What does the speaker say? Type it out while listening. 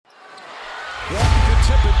Walton can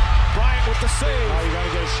tip it. Bryant with the save. Oh, you got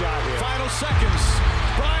to get a shot here. Final seconds.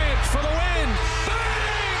 Bryant for the win.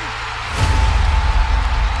 Bang!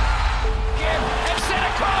 Again, and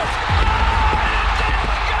center coast. Oh, and it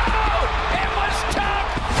didn't go! It was tough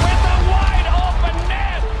with a wide open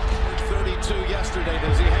net. 32 yesterday.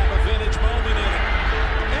 Does he have a vintage moment in it?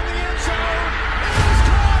 In the end zone. It is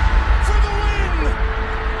caught for the win.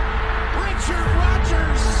 Richard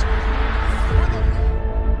Rodgers.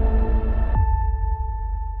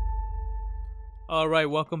 All right,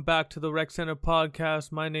 welcome back to the Rec Center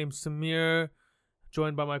podcast. My name's Samir,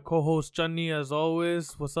 joined by my co-host Johnny as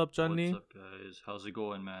always. What's up, Johnny? What's up, guys? How's it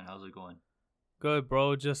going, man? How's it going? Good,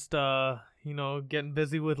 bro. Just getting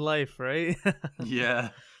busy with life, right? Yeah.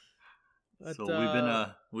 But, so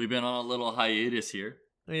we've been on a little hiatus here.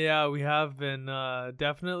 Yeah, we have been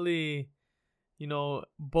definitely.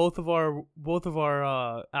 Both of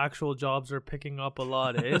our actual jobs are picking up a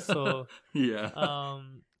lot, eh? So yeah.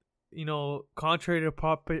 Contrary to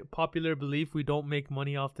popular belief, we don't make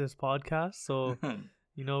money off this podcast. So,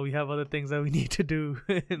 we have other things that we need to do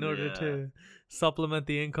in order to supplement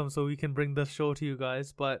the income so we can bring this show to you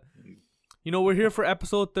guys. But, we're here for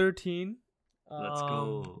episode 13. Let's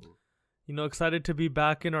go. Excited to be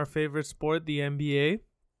back in our favorite sport, the NBA.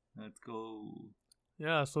 Let's go.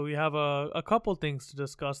 Yeah, so we have a couple things to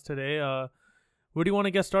discuss today. Where do you want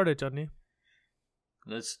to get started, Johnny?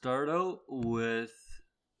 Let's start out with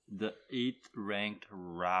the 8th ranked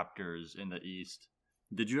Raptors in the East.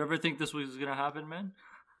 Did you ever think this was gonna happen, man?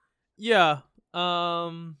 Yeah. I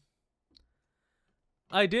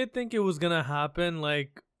did think it was gonna happen.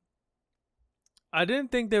 Like, I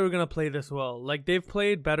didn't think they were gonna play this well. Like, they've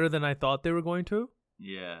played better than I thought they were going to.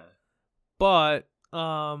 Yeah. But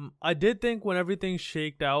I did think when everything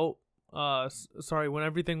shaked out, when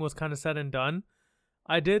everything was kind of said and done,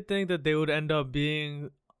 I did think that they would end up being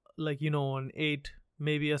like, an 8,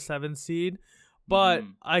 maybe a 7 seed. But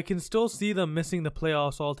I can still see them missing the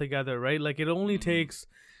playoffs altogether, right? Like, it only takes,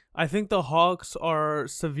 I think the Hawks are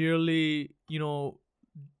severely,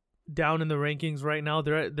 down in the rankings right now.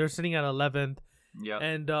 They're sitting at 11th. Yeah.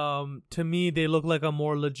 And to me, they look like a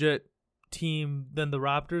more legit team than the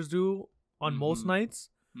Raptors do on most nights.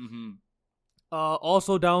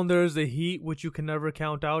 Also down there is the Heat, which you can never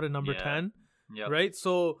count out at number 10. Yep. Right?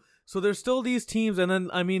 So there's still these teams, and then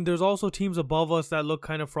there's also teams above us that look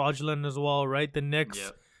kind of fraudulent as well, right? The Knicks.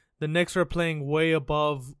 Yep. The Knicks are playing way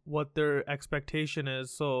above what their expectation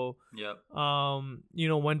is. So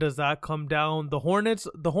when does that come down? The Hornets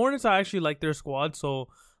I actually like their squad, so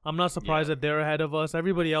I'm not surprised that they're ahead of us.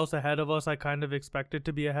 Everybody else ahead of us I kind of expected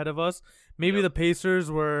to be ahead of us. Maybe the Pacers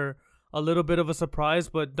were a little bit of a surprise,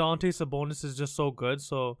 but Dante Sabonis is just so good.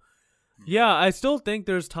 So yeah, I still think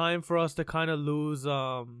there's time for us to kind of lose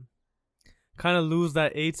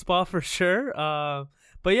that 8 spot for sure.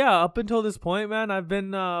 But yeah, up until this point, man, I've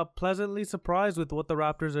been pleasantly surprised with what the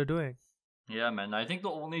Raptors are doing. Yeah, man. I think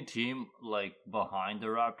the only team like behind the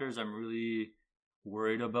Raptors I'm really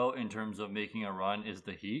worried about in terms of making a run is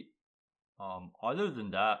the Heat. Other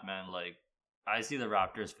than that, man, like, I see the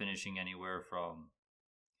Raptors finishing anywhere from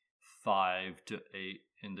 5 to 8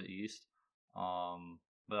 in the East.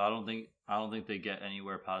 But I don't think they get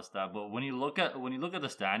anywhere past that. But when you look at the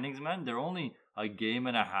standings, man, they're only a game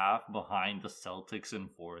and a half behind the Celtics in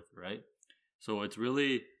 4th, right? So it's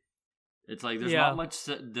like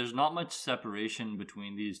there's not much separation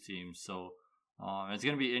between these teams. So it's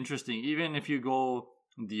gonna be interesting. Even if you go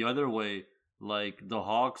the other way, like the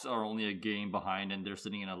Hawks are only a game behind and they're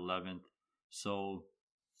sitting in 11th. So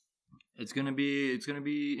it's gonna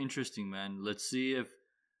be interesting, man. Let's see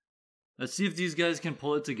if these guys can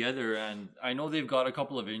pull it together. And I know they've got a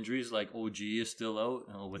couple of injuries, like OG is still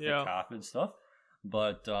out with the calf and stuff.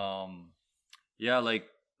 But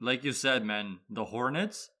like you said, man, the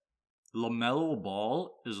Hornets, LaMelo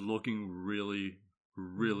Ball is looking really,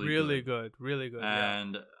 really good. Really good.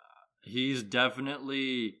 And he's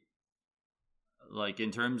definitely, like,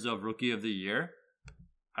 in terms of Rookie of the Year,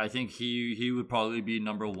 I think he would probably be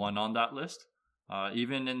number 1 on that list.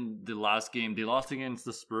 Even in the last game, they lost against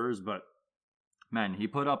the Spurs, but man, he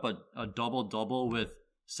put up a double-double with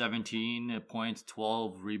 17 points,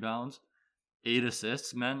 12 rebounds, 8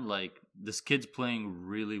 assists, man. Like, this kid's playing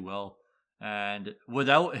really well. And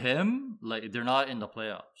without him, like, they're not in the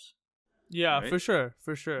playoffs. Yeah, right?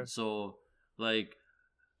 for sure. So, like,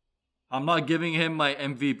 I'm not giving him my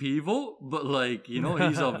MVP vote, but, like,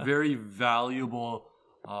 he's a very valuable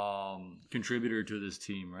contributor to this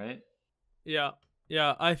team, right? Yeah.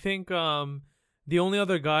 I think the only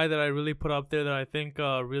other guy that I really put up there that I think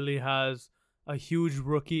really has a huge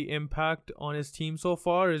rookie impact on his team so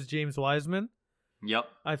far is James Wiseman. Yep.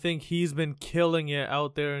 I think he's been killing it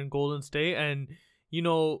out there in Golden State, and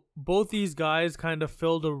both these guys kind of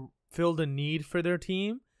filled a need for their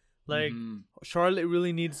team. Like Charlotte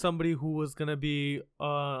really needs somebody who was gonna be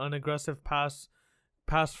an aggressive pass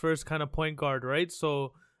first kind of point guard, right?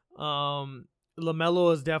 So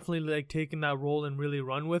LaMelo has definitely like taken that role and really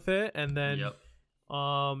run with it, and then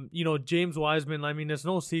James Wiseman. I mean, it's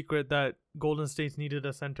no secret that Golden State's needed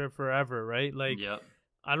a center forever, right? Like,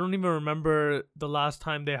 I don't even remember the last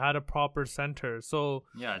time they had a proper center. So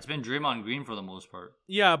yeah, it's been Draymond Green for the most part.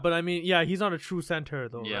 Yeah, but I mean, he's not a true center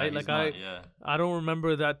though, right? Like I don't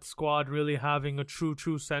remember that squad really having a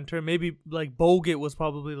true center. Maybe like Bogut was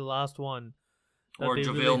probably the last one. Or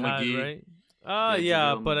JaVale really McGee, right? But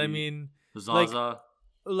McGee. I mean, Zaza.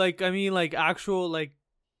 Like actual like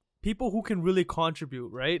people who can really contribute,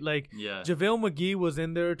 right? Like JaVale McGee was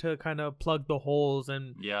in there to kind of plug the holes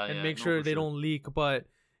and make sure they don't leak. But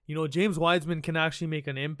James Wiseman can actually make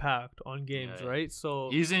an impact on games, right? So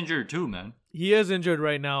he's injured too, man. He is injured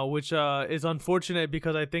right now, which is unfortunate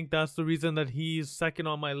because I think that's the reason that he's second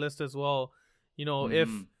on my list as well.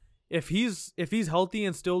 If he's healthy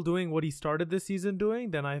and still doing what he started this season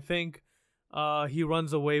doing, then I think he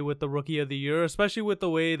runs away with the Rookie of the Year, especially with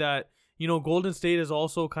the way that Golden State has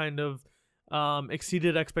also kind of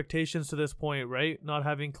exceeded expectations to this point, right? Not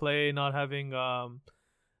having Clay, not having a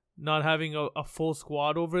full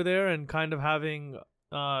squad over there, and kind of having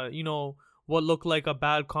what looked like a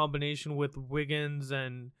bad combination with Wiggins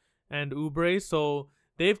and Oubre. So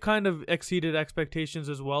they've kind of exceeded expectations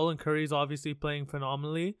as well, and Curry's obviously playing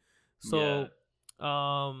phenomenally. So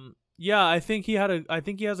I think he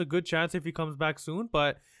has a good chance if he comes back soon.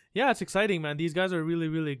 But yeah, it's exciting, man. These guys are really,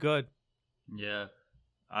 really good. Yeah,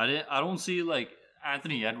 I don't see like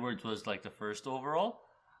Anthony Edwards was like the first overall.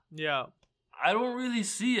 Yeah, I don't really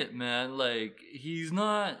see it, man. Like he's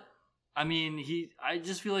not. I mean, I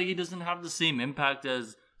just feel like he doesn't have the same impact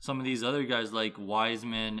as some of these other guys like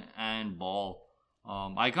Wiseman and Ball.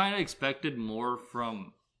 I kind of expected more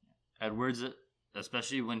from Edwards,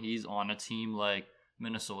 especially when he's on a team like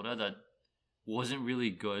Minnesota that wasn't really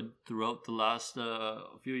good throughout the last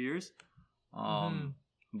few years.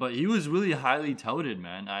 But he was really highly touted,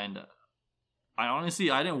 man. And I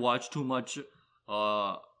didn't watch too much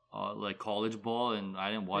like college ball, and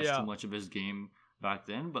I didn't watch too much of his game back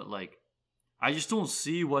then. But like, I just don't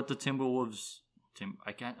see what the Timberwolves.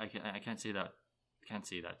 I can't say that. I can't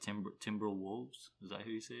say that. Timberwolves. Is that how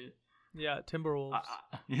you say it? Yeah, Timberwolves.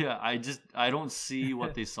 I don't see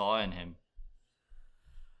what they saw in him.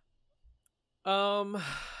 I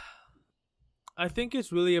think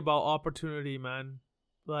it's really about opportunity, man.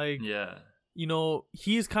 Like,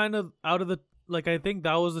 he's kind of out of the, like, I think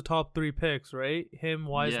that was the top 3 picks, right? Him,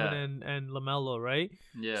 Wiseman, and LaMelo, right?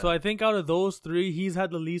 Yeah. So I think out of those 3, he's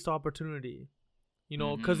had the least opportunity,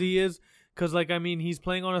 because he's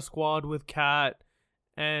playing on a squad with Cat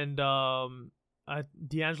and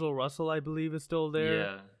D'Angelo Russell, I believe, is still there.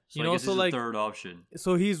 Yeah. So he's a third option.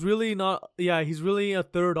 So he's really not. Yeah, he's really a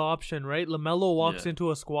third option, right? LaMelo walks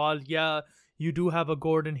into a squad. Yeah, you do have a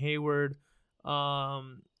Gordon Hayward,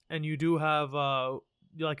 and you do have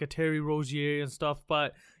like a Terry Rozier and stuff.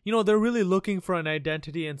 But they're really looking for an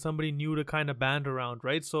identity and somebody new to kind of band around,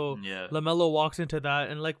 right? So LaMelo walks into that,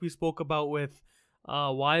 and like we spoke about with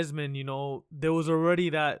Wiseman, there was already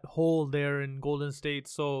that hole there in Golden State.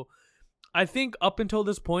 So I think up until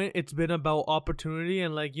this point, it's been about opportunity.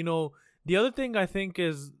 And like, the other thing I think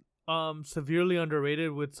is severely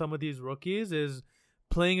underrated with some of these rookies is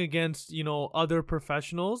playing against, other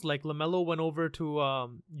professionals. Like LaMelo went over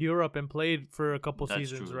to Europe and played for a couple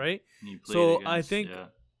seasons, true. Right? So I think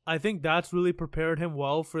that's really prepared him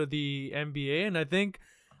well for the NBA. And I think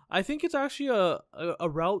it's actually a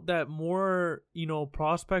route that more,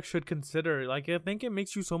 prospects should consider. Like, I think it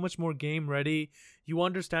makes you so much more game ready. You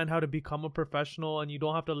understand how to become a professional, and you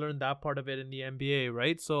don't have to learn that part of it in the NBA,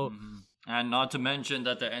 right? So, and not to mention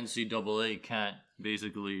that the NCAA can't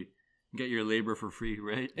basically get your labor for free,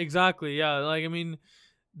 right? Exactly. Yeah. Like, I mean,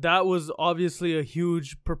 that was obviously a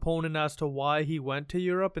huge proponent as to why he went to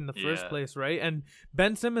Europe in the first place, right? And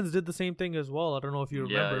Ben Simmons did the same thing as well. I don't know if you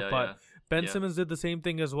remember, but Ben Simmons did the same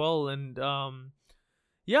thing as well. And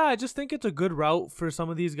I just think it's a good route for some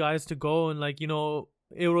of these guys to go. And like,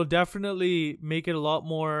 it will definitely make it a lot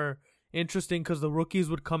more interesting because the rookies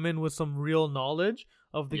would come in with some real knowledge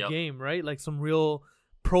of the game, right? Like some real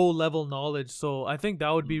pro level knowledge. So I think that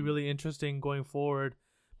would be really interesting going forward.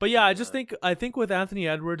 But yeah, I think with Anthony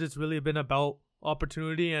Edwards, it's really been about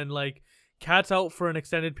opportunity, and like Cat's out for an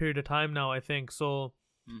extended period of time now, I think. So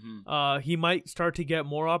he might start to get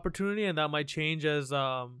more opportunity, and that might change as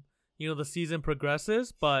the season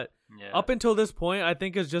progresses. But Yeah. up until this point, I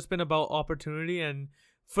think it's just been about opportunity. And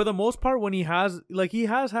for the most part, when he has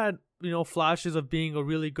had, flashes of being a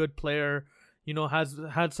really good player, has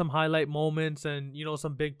had some highlight moments and,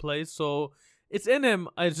 some big plays. So it's in him.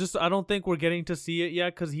 I don't think we're getting to see it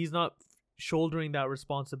yet because he's not shouldering that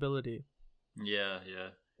responsibility. Yeah.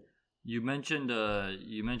 You mentioned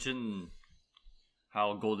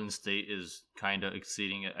how Golden State is kind of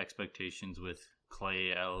exceeding expectations with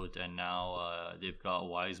Clay out, and now they've got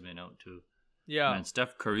Wiseman out too. Yeah, Man,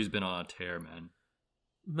 Steph Curry's been on a tear, man.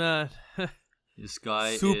 man. This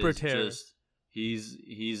guy Super is tear. just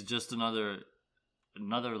he's just another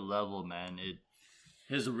level, man.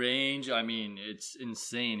 His range, I mean, it's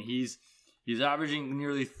insane. He's averaging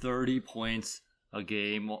nearly 30 points a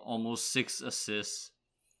game, almost 6 assists.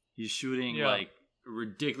 He's shooting like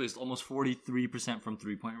ridiculous, almost 43% from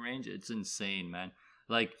 3-point range. It's insane, man.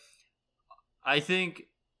 Like, I think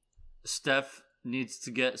Steph needs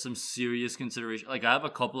to get some serious consideration. Like, I have a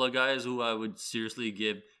couple of guys who I would seriously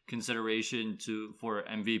give consideration to for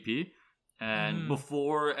MVP. And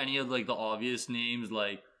before any of like the obvious names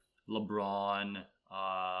like LeBron,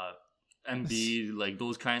 Embiid, like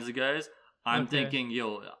those kinds of guys, I'm thinking,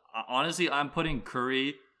 honestly, I'm putting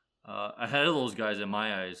Curry ahead of those guys in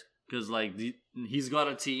my eyes. Because like he's got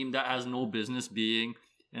a team that has no business being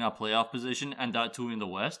in a playoff position, and that too in the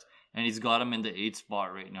West, and he's got him in the 8th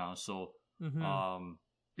spot right now. So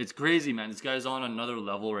it's crazy, man. This guy's on another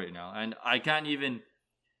level right now, and I can't even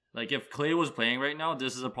like if Clay was playing right now,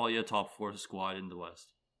 this is probably a top 4 squad in the West.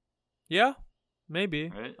 Yeah, maybe.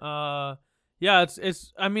 Right? Yeah,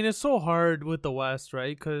 it's. I mean, it's so hard with the West,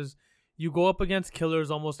 right? Because you go up against killers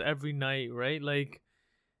almost every night, right? Like.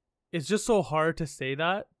 It's just so hard to say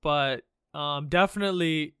that, but it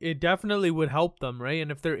definitely would help them, right? And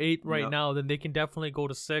if they're 8 right now, then they can definitely go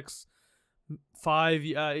to 6, 5,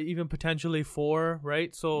 even potentially 4,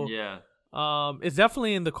 right? So it's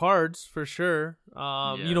definitely in the cards for sure.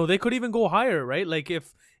 They could even go higher, right? Like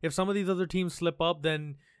if some of these other teams slip up,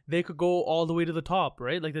 then they could go all the way to the top,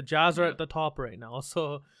 right? Like the Jazz are at the top right now,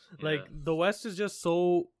 so like the West is just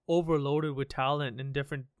so overloaded with talent in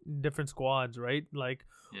different squads, right? Like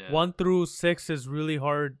 1 through 6 is really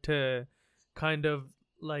hard to kind of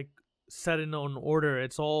like set in an order.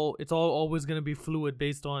 It's all always going to be fluid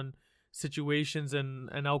based on situations and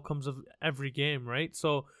outcomes of every game, right?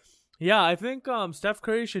 So yeah, I think Steph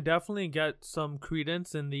Curry should definitely get some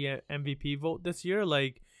credence in the MVP vote this year.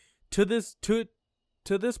 Like to this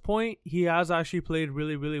point, he has actually played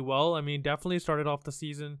really, really well. I mean, definitely started off the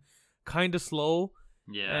season kind of slow.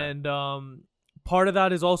 Yeah. And part of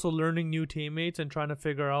that is also learning new teammates and trying to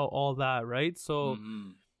figure out all that, right? So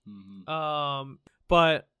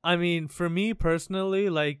but I mean, for me personally,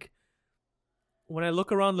 like when I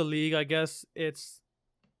look around the league, I guess it's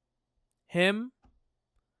him.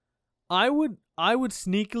 I would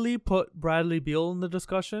sneakily put Bradley Beal in the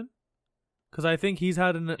discussion because I think he's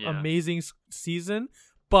had an amazing season.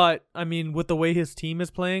 But I mean, with the way his team is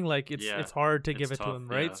playing, like it's hard to give it to him,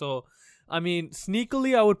 right? So I mean,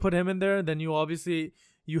 sneakily I would put him in there. Then you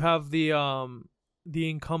have the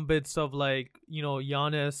incumbents of like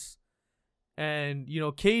Giannis and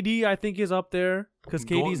KD. I think is up there because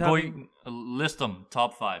KD's having list them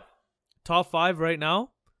top 5 right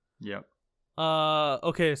now. Yep.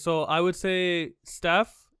 Okay, so I would say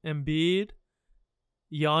Steph, Embiid,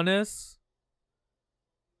 Giannis.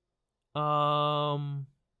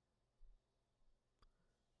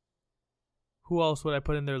 Who else would I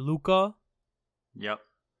put in there? Luka. Yep.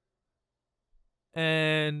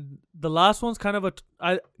 And the last one's kind of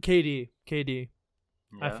KD. Yeah.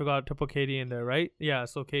 I forgot to put KD in there, right? Yeah,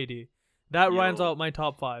 so KD. That rounds out my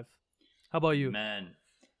top 5. How about you? Man.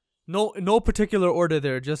 No particular order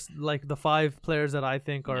there, just like the 5 players that I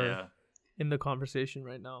think are in the conversation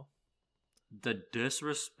right now. The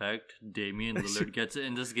disrespect Damian Lillard gets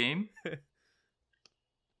in this game.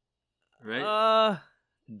 Right?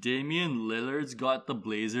 Damian Lillard's got the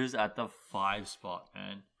Blazers at the 5 spot,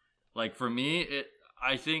 man. Like for me,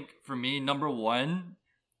 I think number 1,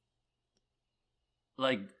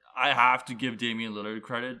 like I have to give Damian Lillard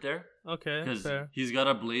credit there. Okay, because fair. He's got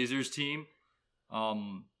a Blazers team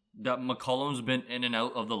that McCollum's been in and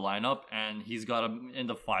out of the lineup, and he's got him in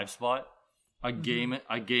the 5 spot. A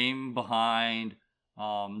game behind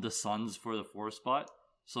the Suns for the 4th spot.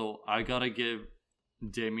 So I gotta give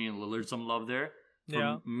Damian Lillard some love there.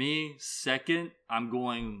 For me, second, I'm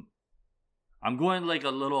going like a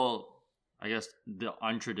little, I guess, the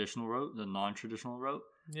untraditional route, the non-traditional route.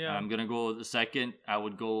 Yeah. I'm gonna go the second. I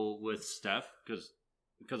would go with Steph because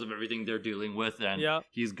of everything they're dealing with, and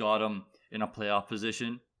he's got him in a playoff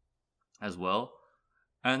position as well.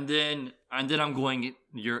 And then I'm going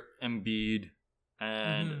your Embiid,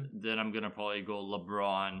 and then I'm gonna probably go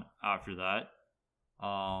LeBron after that.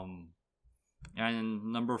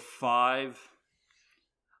 And number 5,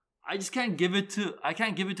 I can't give it to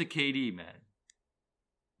KD, man.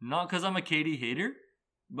 Not because I'm a KD hater,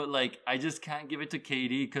 but like I just can't give it to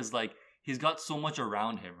KD because like he's got so much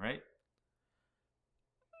around him, right?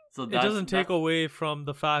 So it doesn't take away from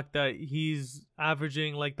the fact that he's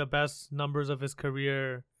averaging like the best numbers of his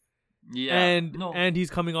career. Yeah. And he's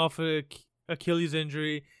coming off a Achilles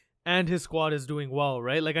injury, and his squad is doing well,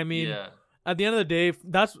 right? Like, I mean, at the end of the day,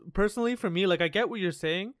 that's personally for me, like, I get what you're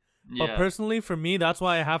saying, but personally for me, that's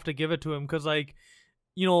why I have to give it to him. Because, like,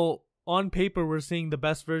 you know, on paper, we're seeing the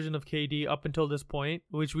best version of KD up until this point,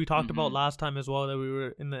 which we talked about last time as well, that we were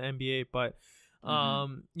in the NBA. But,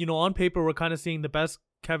 you know, on paper, we're kind of seeing the best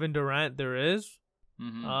Kevin Durant there is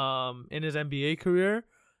in his NBA career,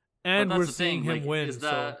 and we're seeing him win.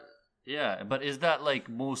 Yeah, but is that like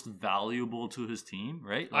most valuable to his team,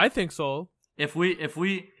 right? Like, I think so. If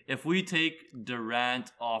we take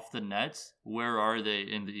Durant off the Nets, where are they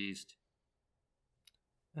in the East?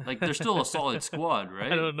 Like, they're still a solid squad,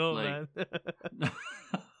 right? I don't know, like, man.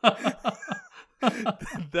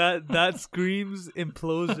 that screams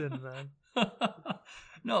implosion, man.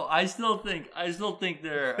 No, I still think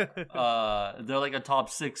they're like a top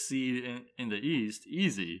 6 seed in the East,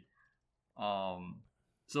 easy.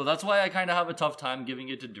 So that's why I kind of have a tough time giving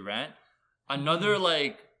it to Durant. Another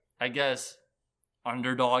like, I guess,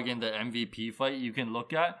 underdog in the MVP fight you can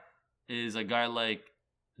look at is a guy like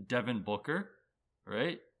Devin Booker,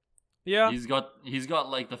 right? Yeah, he's got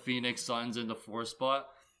like the Phoenix Suns in the 4th spot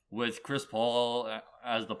with Chris Paul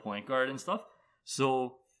as the point guard and stuff.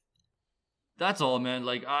 So that's all, man.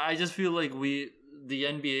 Like, I just feel like the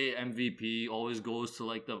NBA MVP always goes to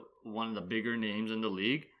like one of the bigger names in the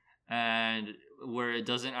league, and where it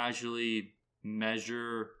doesn't actually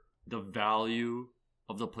measure the value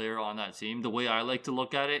of the player on that team. The way I like to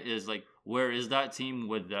look at it is like, where is that team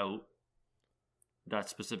without that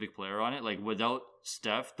specific player on it? Like, without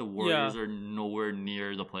Steph, the Warriors are nowhere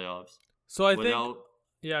near the playoffs. So I think... Go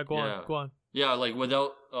on. Yeah, like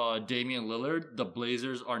without Damian Lillard, the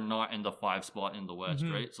Blazers are not in the 5 spot in the West,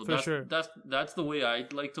 right? So that's the way I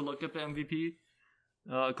like to look at the MVP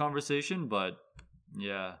conversation. But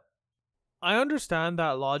yeah, I understand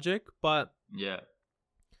that logic, but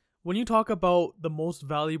when you talk about the most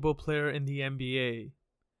valuable player in the NBA,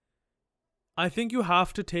 I think you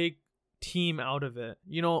have to take team out of it,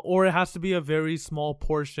 you know, or it has to be a very small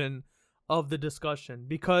portion of the discussion,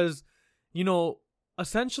 because, you know,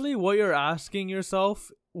 essentially what you're asking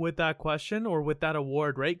yourself with that question or with that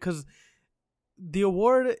award, right? Because the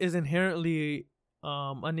award is inherently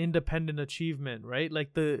an independent achievement, right?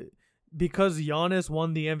 Like, because Giannis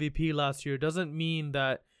won the MVP last year doesn't mean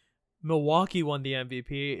that Milwaukee won the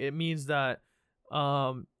MVP. It means that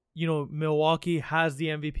you know, Milwaukee has the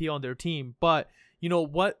MVP on their team. But you know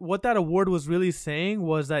what that award was really saying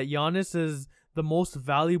was that Giannis is the most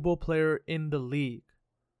valuable player in the league.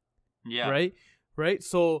 Yeah. Right?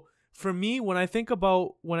 So for me, when I think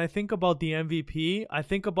about the MVP, I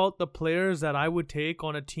think about the players that I would take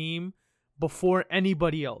on a team before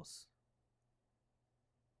anybody else.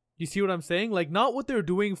 You see what I'm saying? Like, not what they're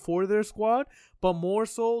doing for their squad, but more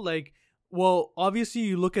so like, well, obviously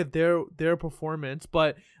you look at their performance,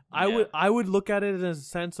 but I would look at it in a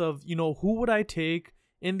sense of, you know, who would I take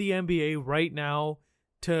in the NBA right now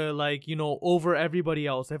to, like, you know, over everybody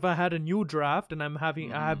else? If I had a new draft and I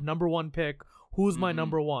have number 1 pick, who's my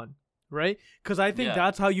number 1, right? Because I think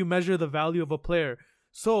that's how you measure the value of a player.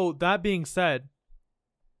 So that being said,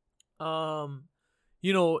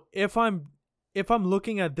 you know, if I'm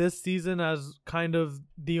looking at this season as kind of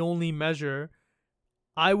the only measure,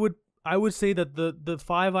 I would say that the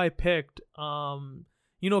 5 I picked,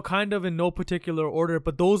 you know, kind of in no particular order,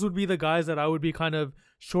 but those would be the guys that I would be kind of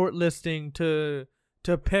shortlisting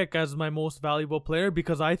to pick as my most valuable player,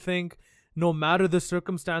 because I think no matter the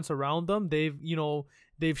circumstance around them,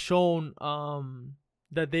 they've shown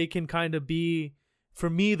that they can kind of be, for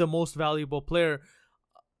me, the most valuable player.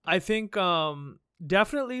 I think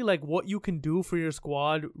definitely, like, what you can do for your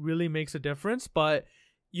squad really makes a difference, but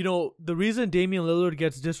you know, the reason Damian Lillard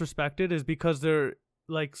gets disrespected is because they're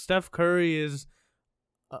like, Steph Curry is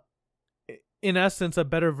in essence a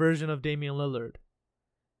better version of Damian Lillard.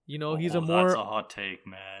 You know, he's a more... That's a hot take,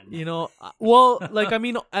 man. You know, well, like, I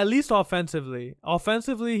mean, at least offensively.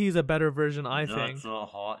 Offensively, he's a better version, I think. That's a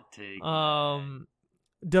hot take, man.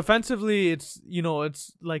 Defensively, it's, you know,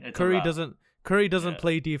 it's like it's Curry doesn't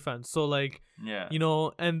play defense. So, like, you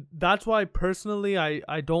know, and that's why personally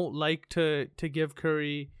I don't like to give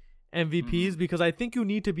Curry MVPs because I think you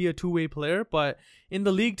need to be a two-way player. But in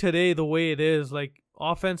the league today, the way it is, like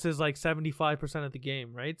offense is like 75% of the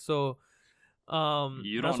game, right? So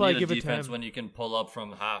You that's don't why I need a give it to defense him. when you can pull up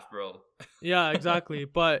from half, bro. Yeah, exactly.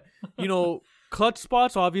 But you know, clutch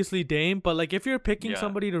spots obviously Dame. But like if you're picking Yeah.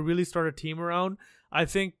 somebody to really start a team around, I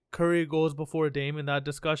think Curry goes before Dame in that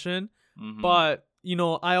discussion. Mhm. But you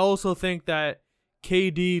know, I also think that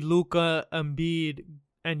KD, Luka, Embiid,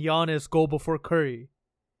 and Giannis go before Curry.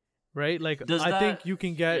 Right? Like Does I think that- you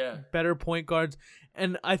can get yeah. better point guards.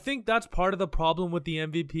 And I think that's part of the problem with the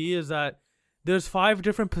MVP is that there's 5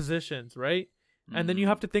 different positions, right? And then you Mhm.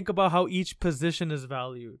 have to think about how each position is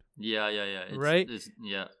valued. Yeah. It's, Right?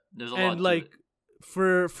 yeah. There's a lot And to like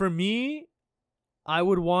it. for me, I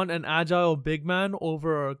would want an agile big man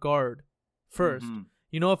over a guard first. Mhm.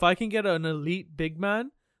 You know, if I can get an elite big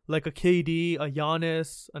man like a KD, a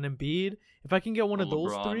Giannis, an Embiid, if I can get one A of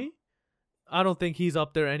those LeBron. 3, I don't think he's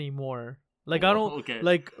up there anymore. Like I Oh, don't okay.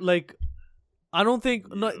 like I don't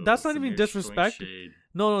think no, Yo, that's not even Samir's throwing disrespect. shade.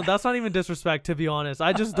 No, that's not even disrespect to be honest.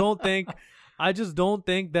 I just don't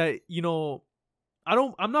think that, you know,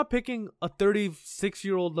 I'm not picking a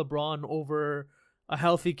 36-year-old LeBron over a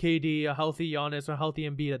healthy KD, a healthy Giannis, or a healthy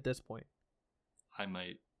Embiid at this point. I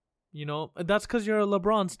might. You know, that's because you're a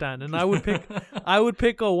LeBron stan, and I would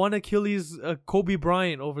pick a one Achilles Kobe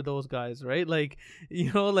Bryant over those guys, right? Like,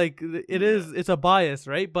 you know, like it's a bias,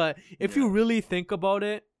 right? But if you really think about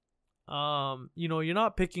it, you know, you're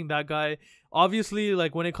not picking that guy. Obviously,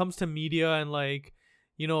 like when it comes to media and like,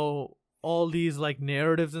 you know, all these like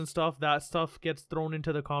narratives and stuff, that stuff gets thrown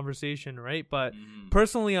into the conversation, right? But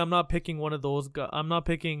personally, I'm not picking one of those guys. I'm not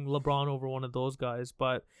picking LeBron over one of those guys,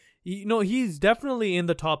 but you know, he's definitely in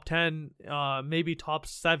the top 10, maybe top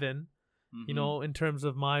 7, you know, in terms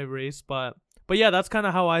of my race. But yeah, that's kind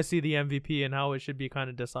of how I see the MVP and how it should be kind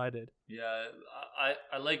of decided. Yeah,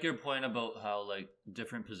 I like your point about how like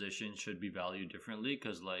different positions should be valued differently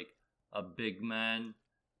because like a big man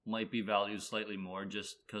might be valued slightly more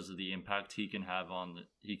just because of the impact he can have on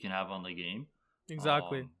the game.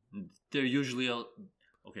 Exactly. They're usually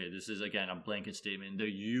okay. This is again a blanket statement. They're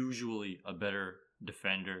usually a better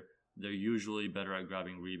defender. They're usually better at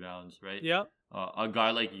grabbing rebounds, right? Yeah. A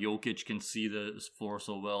guy like Jokic can see the floor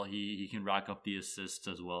so well. He can rack up the assists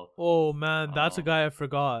as well. Oh man, that's a guy I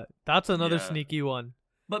forgot. That's another sneaky one.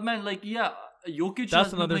 But man, like Jokic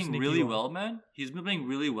has been playing really well, man. He's been playing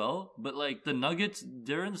really well. But like the Nuggets,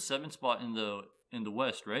 they're in the 7th spot in the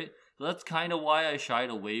West, right? So that's kind of why I shied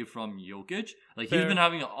away from Jokic. Like he's been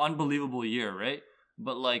having an unbelievable year, right?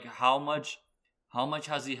 But like how much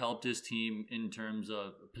has he helped his team in terms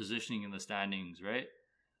of positioning in the standings, right?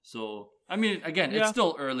 So, I mean, again, it's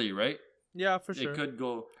still early, right? Yeah, for sure. It could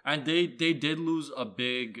go. And they did lose a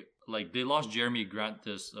big, like, they lost Jeremy Grant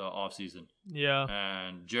this offseason. Yeah.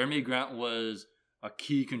 And Jeremy Grant was a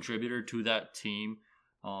key contributor to that team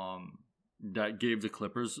that gave the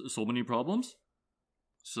Clippers so many problems.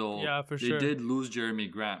 So, yeah, for sure. They did lose Jeremy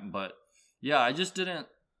Grant. But, yeah,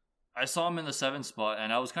 I saw him in the 7th spot,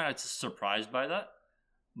 and I was kind of surprised by that.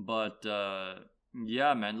 But,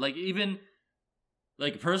 yeah, man. Like, even,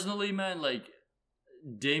 like, personally, man, like,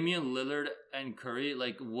 Damian Lillard and Curry,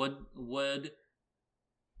 like, would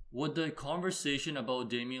the conversation about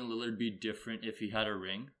Damian Lillard be different if he had a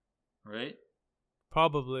ring? Right?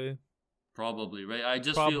 Probably, right? I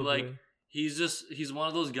just feel like he's one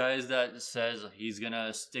of those guys that says he's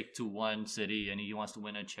gonna stick to one city and he wants to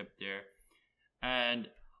win a chip there. And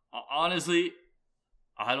honestly,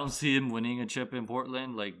 I don't see him winning a chip in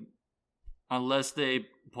Portland, like unless they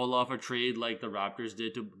pull off a trade like the Raptors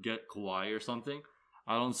did to get Kawhi or something.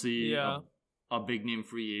 I don't see a big name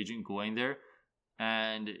free agent going there.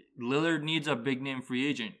 And Lillard needs a big name free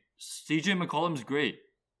agent. CJ McCollum's great,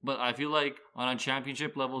 but I feel like on a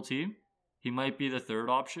championship level team, he might be the 3rd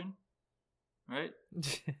option, right?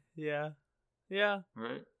 Yeah.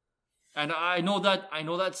 Right. And I know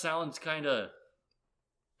that sounds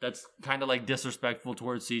that's kind of like disrespectful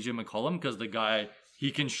towards CJ McCollum because the guy,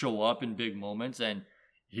 he can show up in big moments and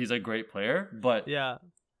he's a great player, but yeah,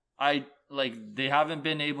 they haven't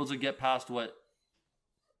been able to get past what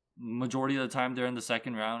majority of the time they're in the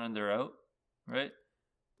 2nd round and they're out, right?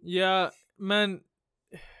 Yeah, man.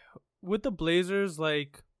 With the Blazers,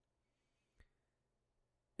 like,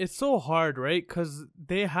 it's so hard, right? Because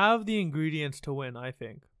they have the ingredients to win, I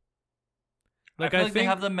think. Like, I think they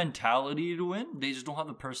have the mentality to win. They just don't have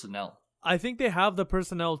the personnel. I think they have the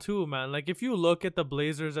personnel too, man. Like, if you look at the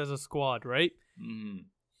Blazers as a squad, right? Mm-hmm.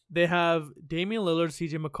 They have Damian Lillard,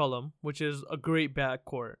 CJ McCollum, which is a great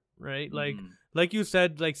backcourt, right? Like you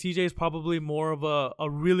said, like CJ is probably more of a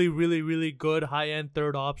really, really, really good high-end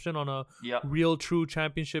third option on a real true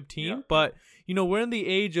championship team. Yeah. But, you know, we're in the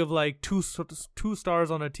age of like two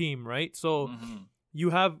stars on a team, right? So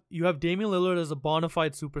you have Damian Lillard as a bona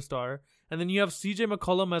fide superstar, and then you have CJ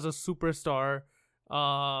McCollum as a superstar,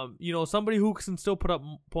 you know, somebody who can still put up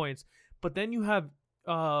points. But then you have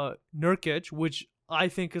Nurkic, which I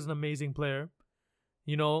think is an amazing player,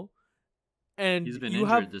 you know. And he's been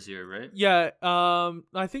injured this year, right? Yeah,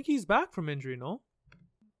 I think he's back from injury, no?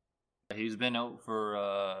 He's been out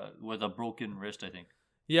for with a broken wrist, I think.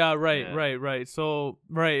 Yeah, right. So,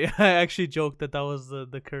 right, I actually joked that was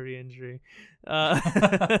the Curry injury. You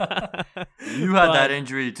had that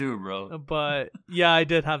injury too, bro. But yeah, I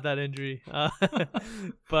did have that injury.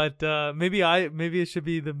 But maybe it should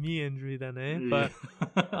be the me injury then, eh? But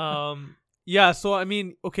yeah. So I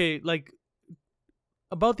mean, okay, like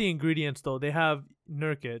about the ingredients though, they have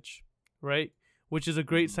Nurkic, right, which is a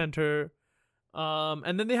great center,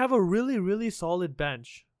 and then they have a really, really solid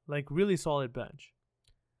bench, like really solid bench.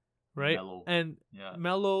 Right,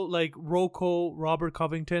 Melo, like Rocco, Robert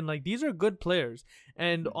Covington, like these are good players.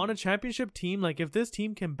 And on a championship team, like if this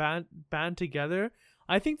team can band together,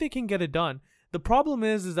 I think they can get it done. The problem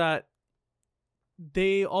is that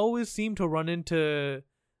they always seem to run into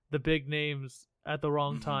the big names at the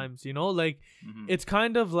wrong times. You know, like it's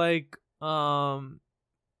kind of like,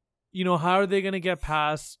 you know, how are they gonna get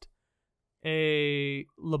past a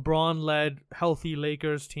LeBron-led healthy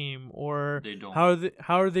Lakers team, or they don't.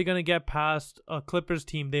 How are they gonna get past a Clippers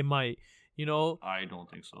team? They might, you know. I don't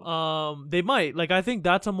think so. They might. Like I think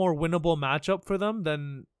that's a more winnable matchup for them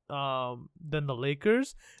than the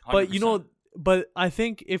Lakers. 100%. But you know, but I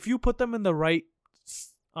think if you put them in the right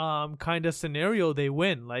kind of scenario, they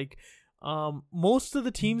win. Like most of the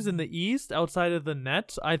teams in the East outside of the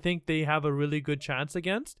Nets, I think they have a really good chance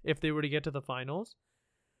against if they were to get to the finals.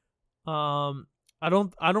 I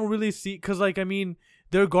don't really see, because like I mean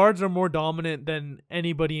their guards are more dominant than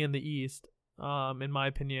anybody in the East, in my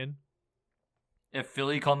opinion. If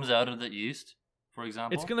Philly comes out of the East, for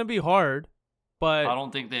example, it's gonna be hard, but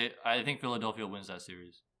I think Philadelphia wins that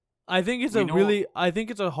series. I think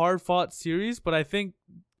it's a hard fought series, but I think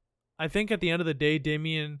at the end of the day,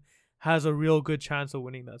 Damian has a real good chance of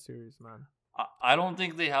winning that series, man. I don't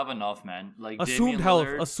think they have enough, man. Like assumed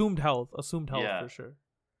health for sure.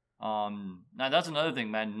 Now that's another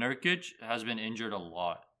thing, man. Nurkic has been injured a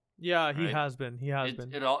lot. Yeah, right? He has been.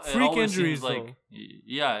 Freak injuries, though.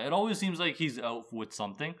 Yeah, it always seems like he's out with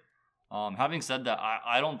something. Having said that,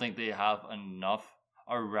 I don't think they have enough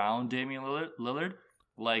around Damian Lillard.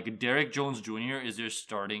 Like Derrick Jones Jr. is their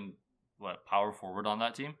starting power forward on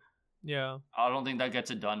that team. Yeah, I don't think that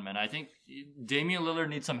gets it done, man. I think Damian Lillard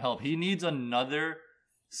needs some help. He needs another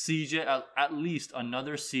at least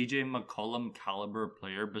another CJ McCollum caliber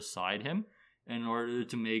player beside him in order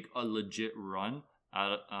to make a legit run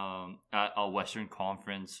at a Western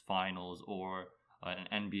Conference Finals or an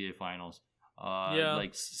NBA Finals.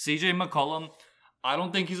 Like CJ McCollum, I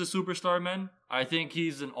don't think he's a superstar, man. I think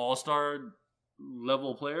he's an all-star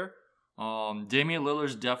level player. Damian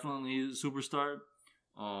Lillard's definitely a superstar.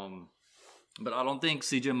 But I don't think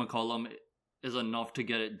CJ McCollum is enough to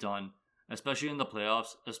get it done, especially in the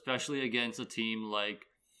playoffs, especially against a team like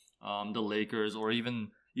the Lakers or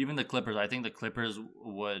even the Clippers. I think the Clippers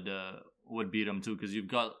would beat them too, because you've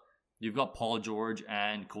got Paul George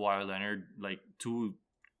and Kawhi Leonard, like two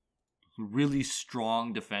really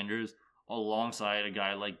strong defenders, alongside a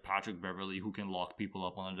guy like Patrick Beverley who can lock people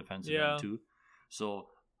up on the defensive end too. So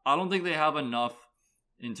I don't think they have enough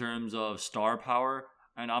in terms of star power,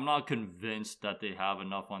 and I'm not convinced that they have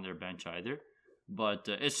enough on their bench either. But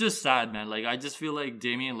it's just sad, man. Like I just feel like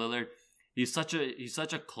Damian Lillard, he's such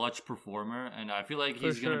a clutch performer, and I feel like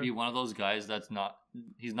he's gonna be one of those guys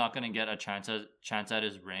he's not gonna get a chance at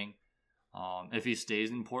his ring, if he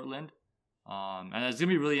stays in Portland, and it's gonna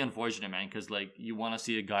be really unfortunate, man, because like you want to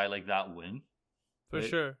see a guy like that win. For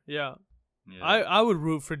sure, yeah. I would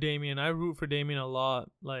root for Damian. I root for Damian a lot.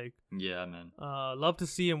 Like, yeah, man. Love to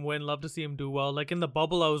see him win. Love to see him do well. Like in the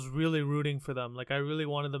bubble, I was really rooting for them. Like I really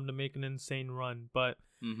wanted them to make an insane run. But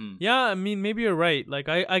yeah, I mean, maybe you're right. Like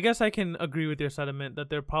I guess I can agree with your sentiment that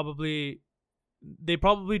they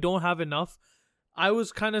probably don't have enough. I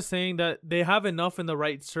was kind of saying that they have enough in the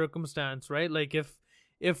right circumstance, right? Like if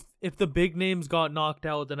the big names got knocked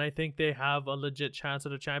out, then I think they have a legit chance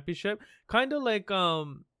at a championship. Kind of like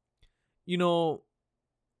you know,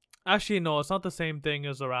 actually no, it's not the same thing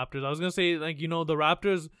as the Raptors. I was gonna say like, you know, the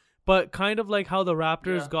Raptors, but kind of like how the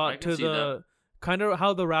Raptors got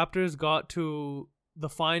to the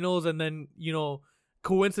finals, and then, you know,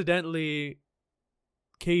 coincidentally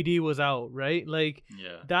KD was out, right? Like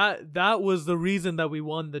that was the reason that we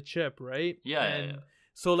won the chip, right? Yeah.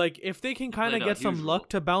 So like if they can kind of get some luck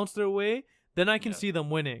to bounce their way, then I can see them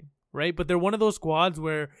winning, right? But they're one of those squads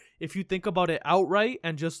where if you think about it outright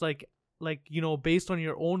and just like based on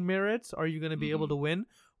your own merits, are you going to be able to win?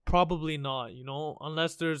 Probably not,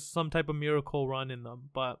 unless there's some type of miracle run in them.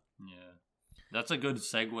 But that's a good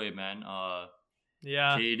segue, man.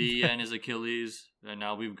 Yeah. KD and his Achilles, and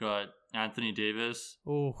now we've got Anthony Davis.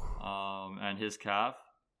 Oh. And his calf.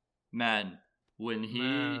 Man, when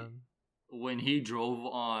he drove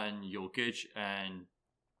on Jokic and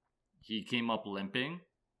he came up limping,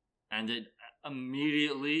 and it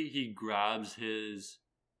immediately he grabs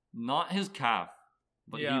not his calf,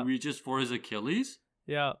 but he reaches for his Achilles.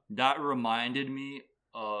 Yeah. That reminded me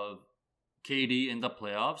of KD in the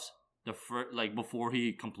playoffs. Before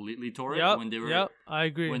he completely tore it, when they were, I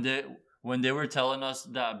agree. When they were telling us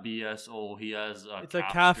that BS, he has a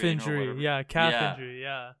calf injury, injury,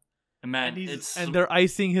 and man, and they're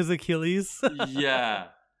icing his Achilles. Yeah,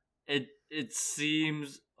 it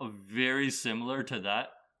seems very similar to that.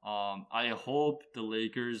 I hope the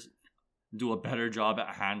Lakers do a better job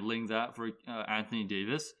at handling that for Anthony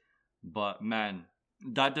Davis, but man,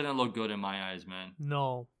 that didn't look good in my eyes, man.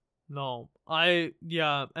 No,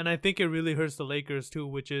 and I think it really hurts the Lakers too,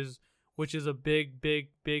 which is a big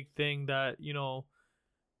thing that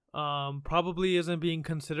probably isn't being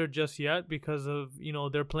considered just yet because of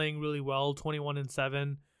they're playing really well,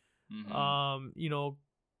 21-7.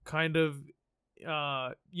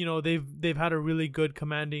 They've had a really good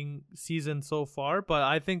commanding season so far, but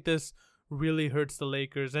I think this really hurts the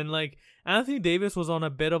Lakers. And like Anthony Davis was on a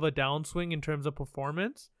bit of a downswing in terms of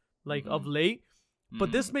performance, of late.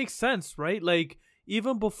 But this makes sense, right? Like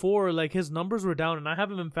even before, like his numbers were down, and I have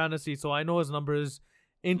him in fantasy, so I know his numbers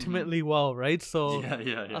intimately well, right? So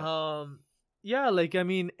like I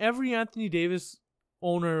mean, every Anthony Davis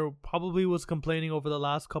owner probably was complaining over the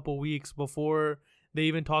last couple weeks before they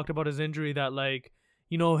even talked about his injury that like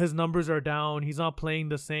his numbers are down, he's not playing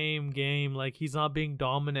the same game, like he's not being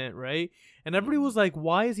dominant, right? And everybody was like,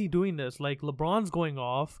 why is he doing this? Like LeBron's going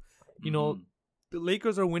off, the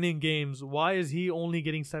Lakers are winning games. Why is he only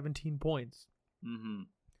getting 17 points?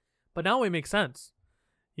 But now it makes sense.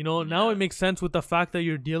 Now it makes sense with the fact that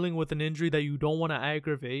you're dealing with an injury that you don't want to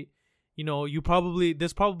aggravate.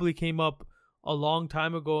 This probably came up a long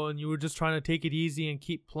time ago and you were just trying to take it easy and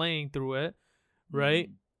keep playing through it, right?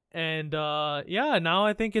 And now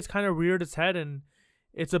I think it's kind of reared its head, and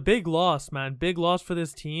it's a big loss, man. Big loss for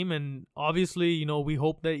this team, and obviously, we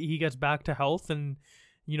hope that he gets back to health and,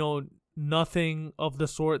 nothing of the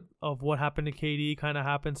sort of what happened to KD kind of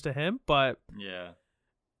happens to him. But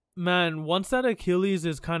man, once that Achilles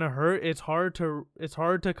is kind of hurt, it's hard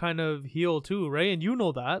to kind of heal too, right? And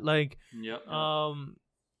that, like,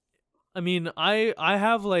 I mean, I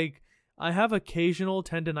have occasional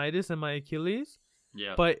tendonitis in my Achilles.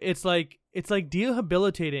 Yeah. But it's like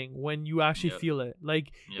debilitating when you actually feel it.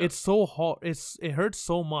 Like it's so hard. It hurts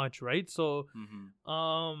so much, right? So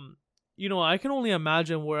I can only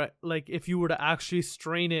imagine where, like, if you were to actually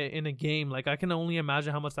strain it in a game, like, I can only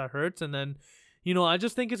imagine how much that hurts. And then, I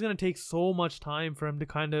just think it's going to take so much time for him to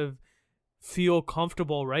kind of feel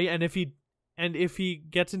comfortable, right? And if he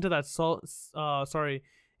gets into that,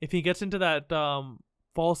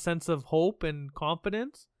 false sense of hope and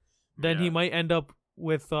confidence, then he might end up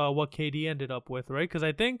with what KD ended up with, right? Because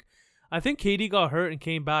I think KD got hurt and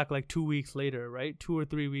came back like 2 weeks later, right? 2 or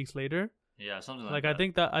 3 weeks later. Yeah, something like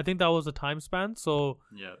that. I think that was a time span. So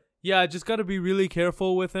yeah, just got to be really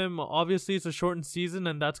careful with him. Obviously, it's a shortened season,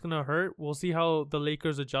 and that's gonna hurt. We'll see how the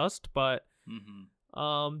Lakers adjust, but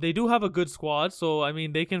they do have a good squad, so I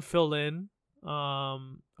mean they can fill in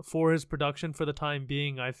for his production for the time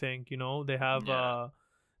being. I think they have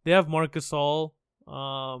Marc Gasol.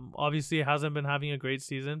 Obviously hasn't been having a great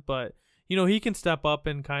season, but he can step up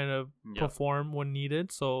and kind of perform when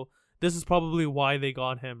needed. So this is probably why they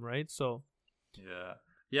got him, right? So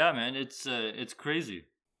yeah, man, it's crazy.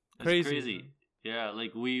 It's crazy. Yeah,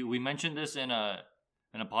 like we mentioned this in a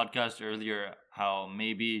podcast earlier, how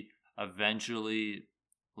maybe eventually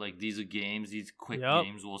like these quick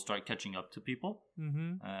games will start catching up to people.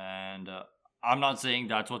 And I'm not saying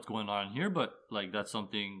that's what's going on here, but like that's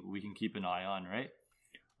something we can keep an eye on, right?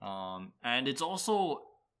 And it's also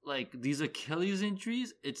like these Achilles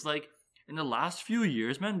injuries. It's like in the last few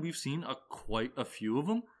years, man, we've seen quite a few of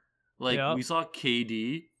them. Like we saw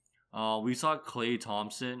KD, we saw Klay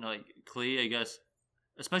Thompson. Like Klay, I guess,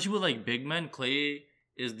 especially with like big men, Klay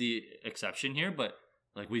is the exception here. But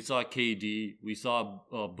like we saw KD, we saw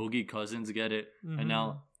Boogie Cousins get it, and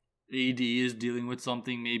now AD is dealing with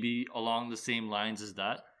something maybe along the same lines as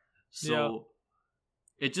that. So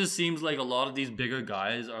it just seems like a lot of these bigger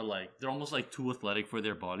guys are like, they're almost like too athletic for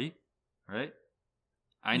their body, right?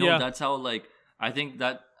 I know that's how I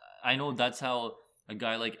know that's how a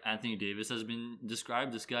guy like Anthony Davis has been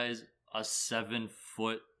described. This guy is a 7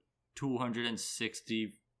 foot,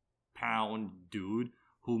 260-pound dude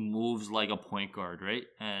who moves like a point guard, right?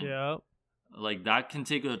 And like that can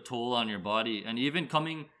take a toll on your body. And even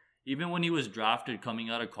when he was drafted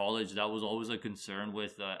coming out of college, that was always a concern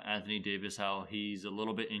with Anthony Davis, how he's a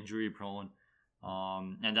little bit injury prone.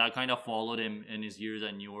 And that kind of followed him in his years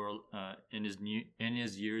at New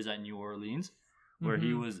Orleans, where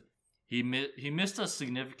he missed a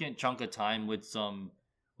significant chunk of time with some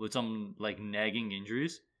like nagging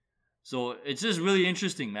injuries. So it's just really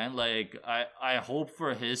interesting, man. Like I hope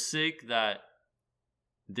for his sake that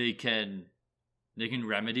they can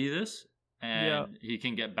remedy this and he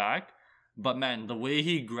can get back. But man, the way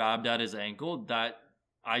he grabbed at his ankle, that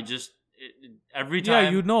every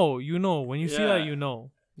time you know when you see that,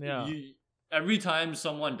 every time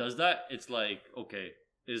someone does that, it's like, okay,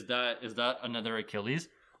 is that another Achilles,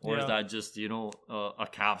 or is that just a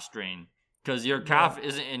calf strain? Because your calf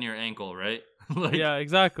isn't in your ankle, right? Like,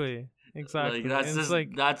 exactly. Like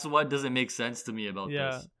that's what doesn't make sense to me about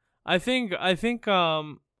this. I think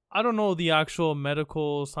I don't know the actual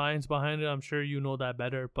medical science behind it. I'm sure you know that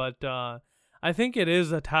better, but I think it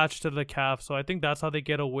is attached to the calf, so I think that's how they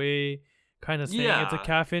get away kind of saying it's a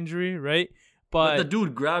calf injury, right? But the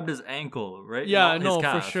dude grabbed his ankle, right? Yeah, no,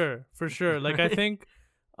 for sure. Like I think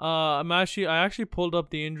I actually pulled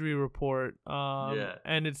up the injury report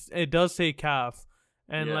and it does say calf.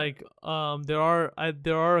 And like there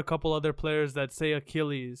are a couple other players that say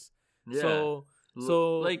Achilles. So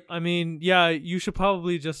like, I mean, you should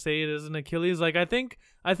probably just say it as an Achilles. Like I think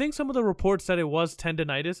some of the reports said it was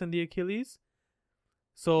tendonitis in the Achilles.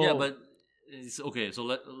 So yeah, but okay.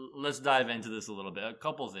 So let's dive into this a little bit. A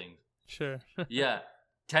couple things. Sure.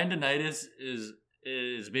 Tendonitis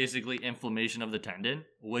is basically inflammation of the tendon,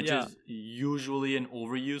 which is usually an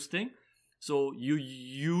overuse thing. So you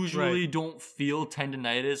usually don't feel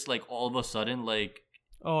tendonitis like all of a sudden, like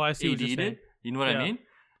I see what you're saying. You know what I mean?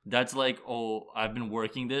 That's like, I've been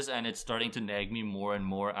working this and it's starting to nag me more and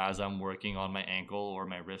more as I'm working on my ankle or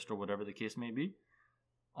my wrist or whatever the case may be.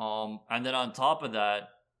 And then on top of that,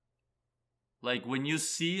 like when you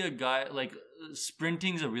see a guy, like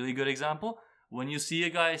sprinting is a really good example. When you see a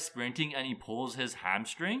guy sprinting and he pulls his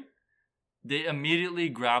hamstring, they immediately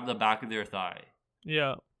grab the back of their thigh.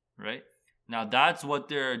 Yeah. Right? Now that's what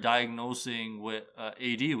they're diagnosing with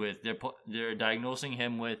AD with. They're diagnosing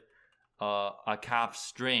him with a calf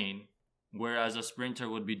strain, whereas a sprinter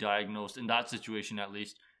would be diagnosed in that situation, at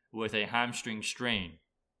least, with a hamstring strain,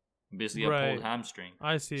 basically a pulled hamstring.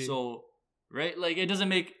 I see. So, right, like it doesn't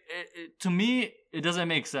make to me. It doesn't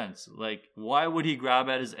make sense. Like, why would he grab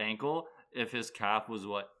at his ankle if his calf was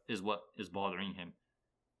what is bothering him?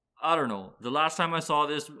 I don't know. The last time I saw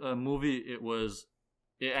this movie, it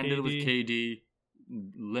ended with KD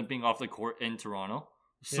limping off the court in Toronto.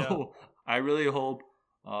 So I really hope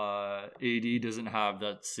AD doesn't have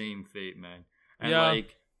that same fate, man. And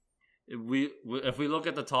like if we look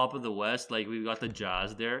at the top of the West, like we've got the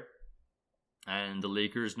Jazz there and the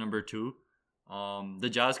Lakers number 2. The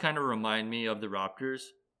Jazz kind of remind me of the Raptors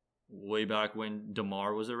way back when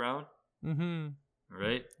DeMar was around.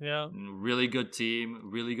 Right? Yeah. Really good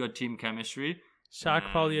team chemistry.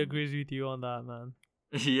 Shaq probably agrees with you on that, man.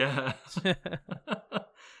 Yeah.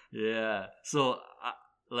 Yeah. So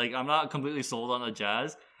I'm not completely sold on the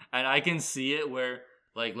Jazz, and I can see it where,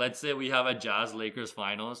 like, let's say we have a Jazz Lakers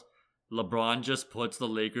finals, LeBron just puts the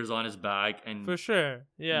Lakers on his back and for sure,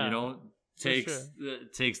 takes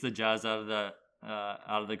the Jazz out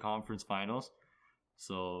of the conference finals.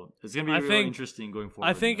 So it's gonna be really interesting going forward.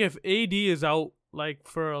 I think if AD is out like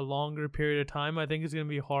for a longer period of time, I think it's gonna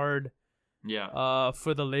be hard. Yeah.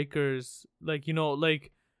 For the Lakers, I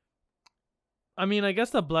mean, I guess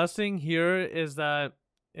the blessing here is that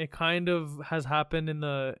it kind of has happened in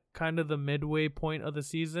the kind of the midway point of the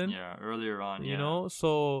season. Yeah, earlier on. You know,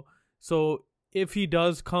 so if he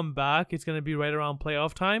does come back, it's gonna be right around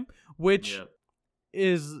playoff time, which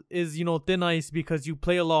is thin ice because you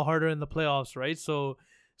play a lot harder in the playoffs, right? So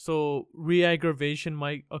re-aggravation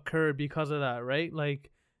might occur because of that, right? Like,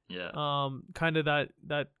 kind of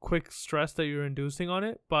that quick stress that you're inducing on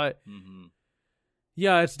it, but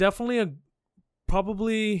it's definitely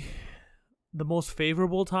probably the most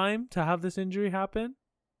favorable time to have this injury happen.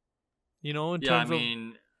 You know, in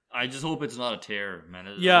terms I just hope it's not a tear, man.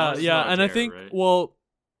 And I think,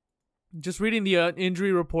 just reading the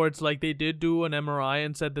injury reports, like they did do an MRI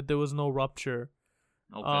and said that there was no rupture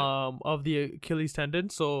of the Achilles tendon.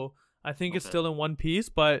 So I think it's still in one piece.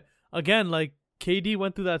 But again, like KD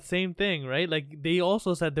went through that same thing, right? Like they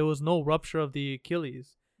also said there was no rupture of the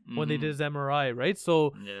Achilles when they did his MRI, right?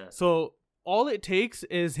 So so all it takes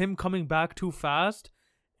is him coming back too fast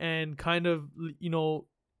and kind of, you know,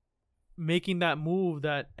 making that move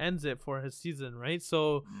that ends it for his season, right?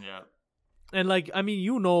 So and like, I mean,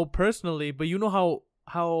 you know personally, but you know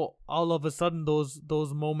how all of a sudden those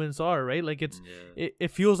moments are, right? Like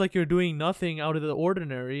it feels like you're doing nothing out of the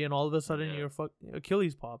ordinary, and all of a sudden your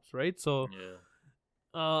Achilles pops, right? So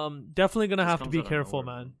definitely gonna have to be careful,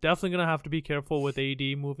 man. Definitely gonna have to be careful with AD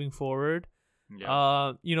moving forward.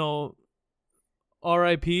 You know,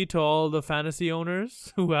 RIP to all the fantasy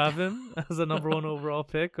owners who have him as a number 1 overall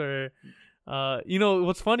pick. Or you know,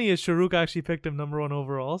 what's funny is Shahrukh actually picked him number 1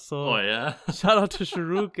 overall. So shout out to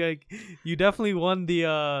Shahrukh. Like, you definitely won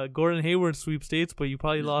the Gordon Hayward sweepstakes, but you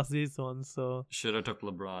probably lost these ones. So should have took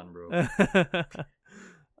LeBron, bro.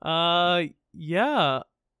 Yeah,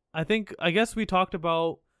 I guess we talked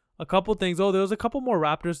about a couple things. Oh, there was a couple more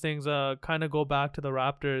Raptors things. Kind of go back to the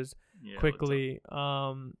Raptors quickly.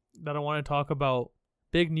 That I want to talk about.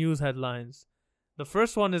 Big news headlines. The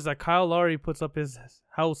first one is that Kyle Lowry puts up his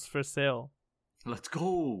house for sale. Let's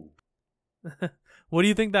go. What do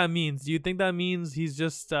you think that means? Do you think that means he's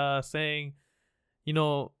just saying, you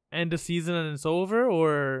know, end the season and it's over?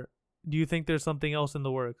 Or do you think there's something else in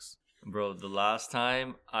the works? Bro, the last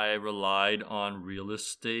time I relied on real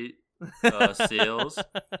estate sales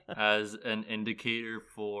as an indicator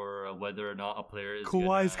for whether or not a player is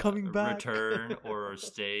Kawhi's coming back, return or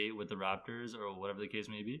stay with the Raptors or whatever the case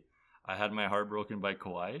may be, I had my heart broken by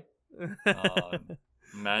Kawhi.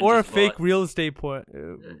 Or a fake real estate point.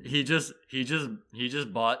 He just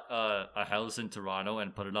bought a house in Toronto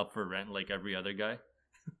and put it up for rent like every other guy.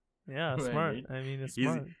 Yeah, smart. I mean, it's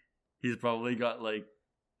smart. He's probably got like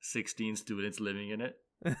 16 students living in it.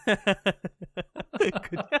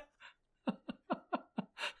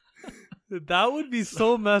 That would be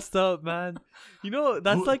so messed up, man. You know,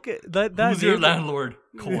 that's who's your landlord?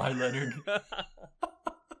 Kawhi Leonard.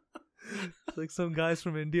 It's like some guys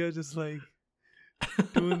from India just like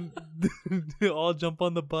doing all jump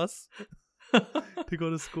on the bus to go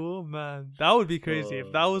to school. Man, that would be crazy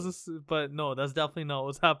if that was but no, that's definitely not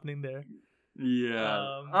what's happening there.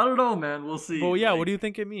 Yeah, I don't know, man. We'll see. But yeah, what do you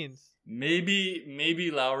think it means? Maybe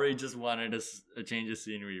Lowry just wanted a change of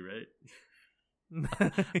scenery, right?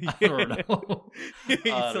 I don't know. He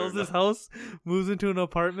sells his house, moves into an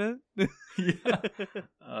apartment. Yeah,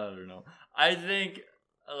 I don't know. I think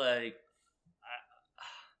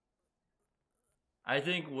I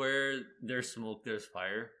think where there's smoke, there's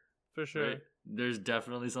fire. For sure. Right? There's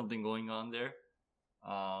definitely something going on there.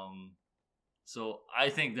 So I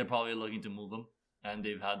think they're probably looking to move him, and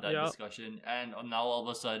they've had that discussion. And now all of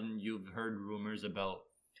a sudden, you've heard rumors about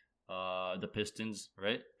the Pistons,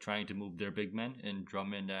 right, trying to move their big men in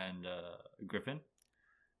Drummond and Griffin.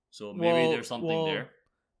 So maybe there's something there.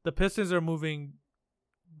 The Pistons are moving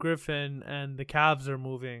Griffin, and the Cavs are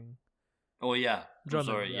moving. Oh yeah, Drummond,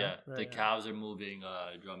 I'm sorry. Right, the Cavs are moving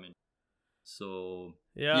Drummond. So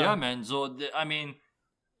yeah, man. So I mean,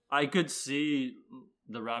 I could see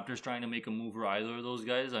the Raptors trying to make a move for either of those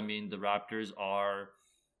guys. I mean, the Raptors are,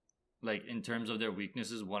 like, in terms of their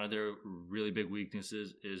weaknesses, one of their really big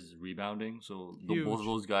weaknesses is rebounding. So both of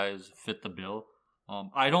those guys fit the bill.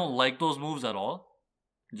 I don't like those moves at all.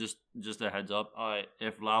 Just a heads up.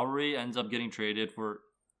 If Lowry ends up getting traded for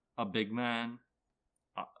a big man,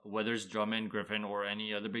 whether it's Drummond, Griffin, or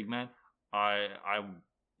any other big man, I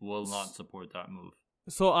will not support that move.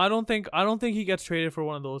 So I don't think he gets traded for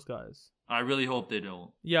one of those guys. I really hope they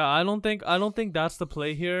don't. Yeah, I don't think that's the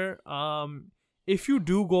play here. If you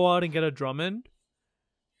do go out and get a Drummond,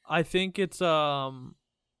 I think it's a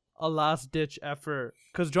last ditch effort,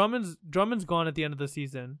 because Drummond's gone at the end of the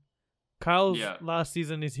season. Kyle's last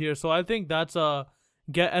season is here, so I think that's a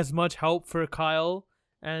get as much help for Kyle,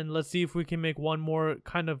 and let's see if we can make one more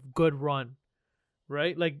kind of good run,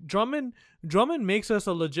 right? Like Drummond makes us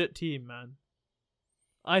a legit team, man.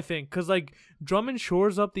 I think, because like Drummond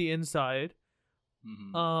shores up the inside,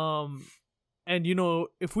 and you know,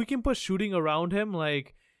 if we can put shooting around him,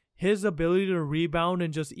 like his ability to rebound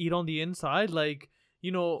and just eat on the inside, like,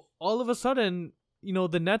 you know, all of a sudden, you know,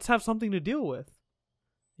 the Nets have something to deal with,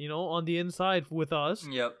 you know, on the inside with us.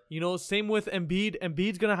 Yep. You know, same with Embiid.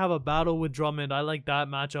 Embiid's gonna have a battle with Drummond. I like that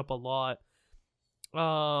matchup a lot.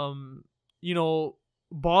 You know,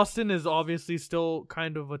 Boston is obviously still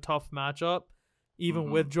kind of a tough matchup,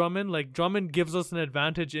 even with Drummond. Like, Drummond gives us an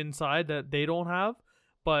advantage inside that they don't have,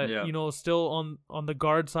 But Yeah. you know, still on the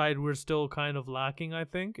guard side, we're still kind of lacking, I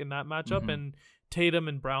think, in that matchup. And Tatum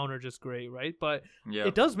and Brown are just great, right? But Yeah.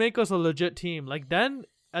 it does make us a legit team. Like then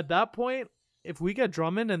at that point, if we get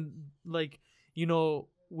Drummond and like, you know,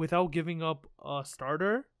 without giving up a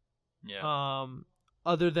starter, Yeah.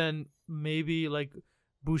 other than maybe like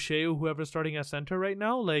Boucher or whoever's starting at center right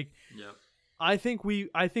now, like Yeah. I think we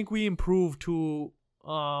improve to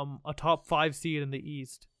a top 5 seed in the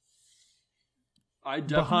East. I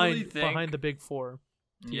definitely think behind the big 4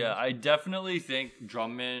 teams. Yeah, I definitely think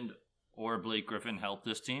Drummond or Blake Griffin help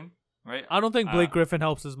this team, right? I don't think Blake Griffin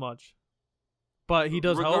helps as much. But he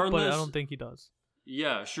does help, but I don't think he does.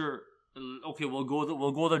 Yeah, sure. Okay, we'll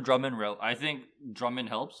go the Drummond route. I think Drummond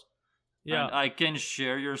helps. Yeah. And I can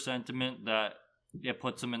share your sentiment that it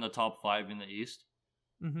puts him in the top 5 in the East.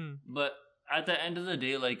 Mm-hmm. But at the end of the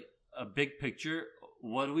day, like a big picture,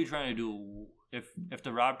 what are we trying to do? If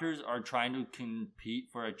the Raptors are trying to compete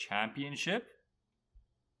for a championship,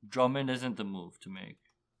 Drummond isn't the move to make.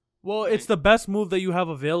 Well, right? it's the best move that you have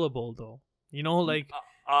available, though. You know, like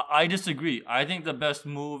I disagree. I think the best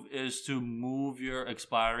move is to move your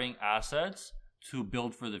expiring assets to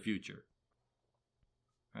build for the future.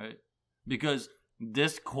 Right? Because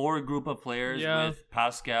this core group of players with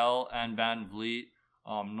Pascal and Van Vliet,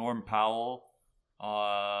 Norm Powell,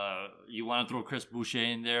 you want to throw Chris Boucher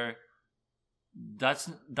in there, that's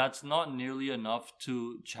not nearly enough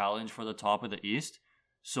to challenge for the top of the East.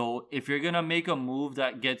 So if you're going to make a move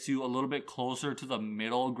that gets you a little bit closer to the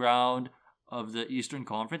middle ground of the Eastern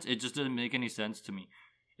Conference, it just doesn't make any sense to me.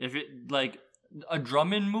 If it, like, a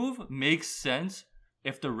Drummond move makes sense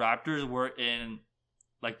if the Raptors were in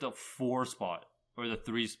like the 4 spot or the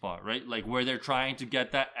 3 spot, right? Like where they're trying to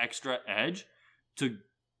get that extra edge to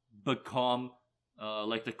become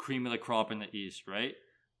like the cream of the crop in the East, right?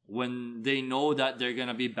 When they know that they're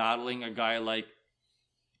gonna be battling a guy like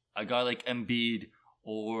Embiid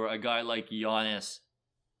or a guy like Giannis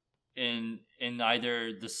in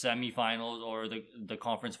either the semifinals or the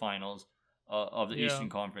conference finals of the Eastern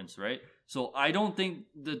Conference, right? So I don't think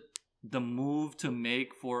the move to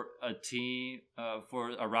make for a team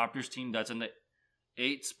for a Raptors team that's in the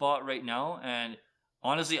 8th spot right now, and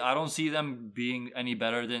honestly, I don't see them being any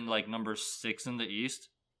better than like number 6 in the East,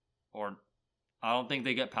 or I don't think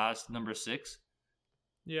they get past number 6.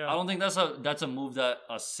 Yeah, I don't think that's a move that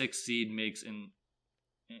a 6 seed makes in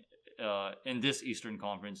this Eastern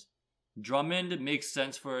Conference. Drummond makes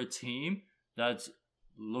sense for a team that's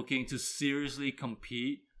looking to seriously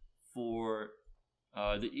compete for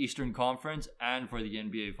the Eastern Conference and for the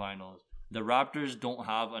NBA Finals. The Raptors don't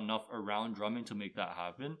have enough around Drummond to make that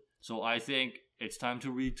happen. So I think it's time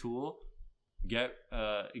to retool, get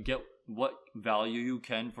what value you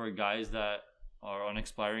can for guys that are on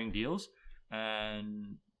expiring deals,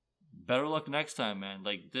 and better luck next time, man.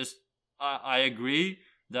 Like this, I agree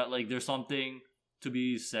that like there's something to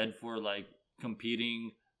be said for like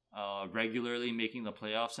competing regularly, making the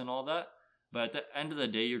playoffs and all that. But at the end of the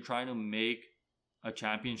day, you're trying to make a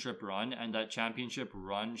championship run, and that championship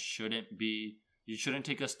run you shouldn't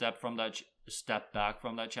take a step back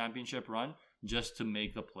from that championship run just to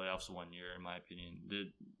make the playoffs one year, in my opinion.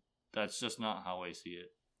 That's just not how I see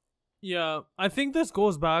it. Yeah, I think this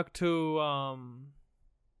goes back to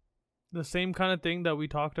the same kind of thing that we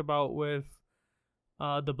talked about with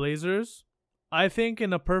the Blazers. I think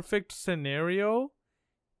in a perfect scenario,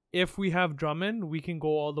 if we have Drummond, we can go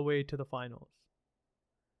all the way to the finals.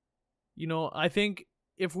 You know, I think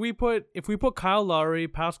if we put Kyle Lowry,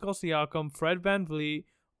 Pascal Siakam, Fred VanVleet,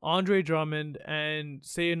 Andre Drummond, and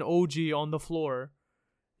say an OG on the floor,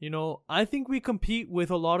 you know, I think we compete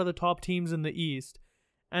with a lot of the top teams in the East.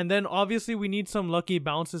 And then obviously we need some lucky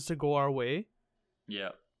bounces to go our way. Yeah.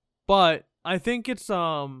 But I think it's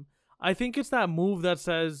that move that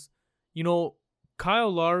says, you know,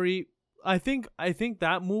 Kyle Lowry, I think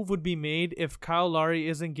that move would be made if Kyle Lowry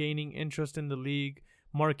isn't gaining interest in the league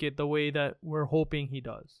market the way that we're hoping he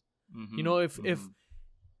does. Mm-hmm. You know,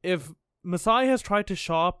 if Masai has tried to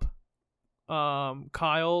shop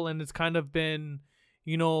Kyle, and it's kind of been,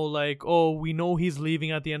 you know, like, oh, we know he's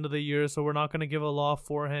leaving at the end of the year, so we're not going to give a loft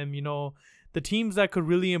for him. You know, the teams that could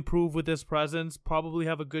really improve with his presence probably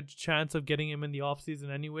have a good chance of getting him in the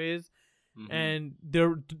offseason anyways. Mm-hmm. And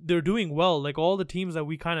they're doing well. Like all the teams that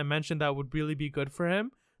we kind of mentioned that would really be good for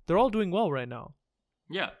him, they're all doing well right now.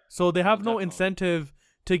 Yeah. So they have no incentive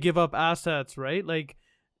to give up assets, right? Like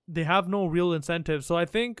they have no real incentive. So I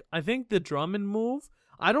think the Drummond move,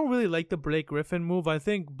 I don't really like the Blake Griffin move. I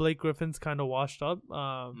think Blake Griffin's kind of washed up.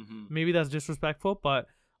 Maybe that's disrespectful, but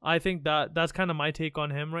I think that's kind of my take on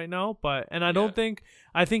him right now. But and I don't think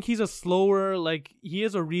I think he's a slower, like he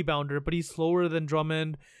is a rebounder, but he's slower than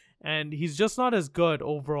Drummond, and he's just not as good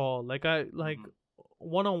overall. Like I like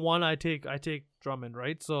one-on-one, I take Drummond,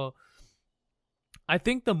 right? So I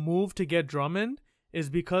think the move to get Drummond is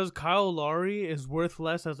because Kyle Lowry is worth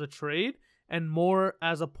less as a trade and more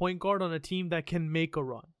as a point guard on a team that can make a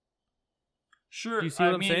run. Sure. You see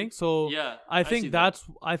what I'm saying? So yeah, I think that's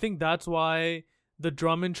why the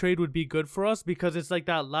Drummond trade would be good for us, because it's like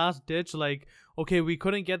that last ditch, like, okay, we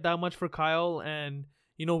couldn't get that much for Kyle, and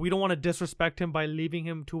we don't want to disrespect him by leaving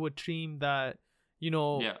him to a team that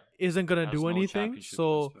isn't gonna do anything.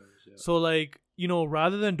 So like,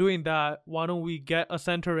 rather than doing that, why don't we get a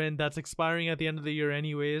center in that's expiring at the end of the year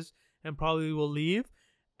anyways and probably will leave,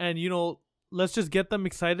 and let's just get them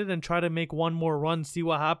excited and try to make one more run, see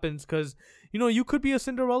what happens, because you could be a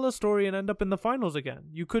Cinderella story and end up in the finals again.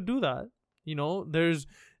 You could do that. There's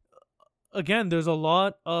a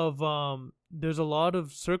lot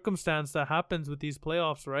of circumstance that happens with these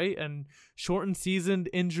playoffs, right? And shortened season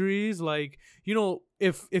injuries, like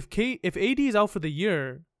if AD is out for the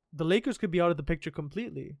year, the Lakers could be out of the picture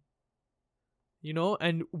completely.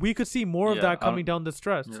 And we could see more of that coming down the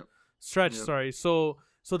stretch. Sorry. So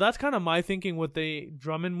that's kind of my thinking with the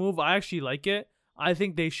Drummond move. I actually like it. I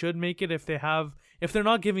think they should make it if they're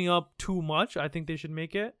not giving up too much. I think they should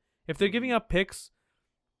make it. If they're giving up picks,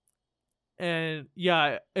 then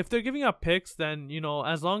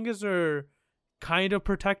as long as they're kind of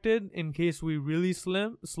protected in case we really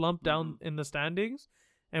slump down in the standings,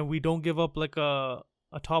 and we don't give up like a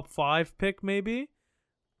top 5 pick maybe.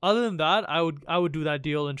 Other than that, I would do that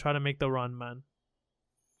deal and try to make the run, man.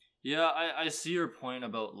 Yeah, I see your point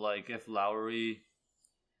about like if Lowry,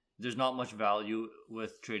 there's not much value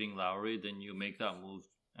with trading Lowry, then you make that move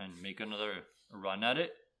and make another run at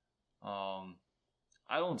it.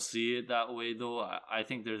 I don't see it that way though. I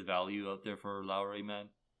think there's value out there for Lowry, man.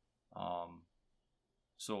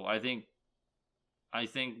 So I think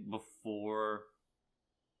before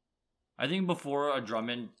a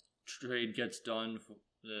Drummond trade gets done,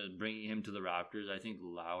 bringing him to the Raptors, I think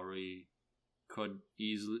Lowry could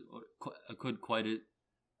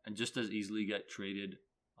just as easily get traded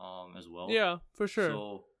as well. Yeah, for sure.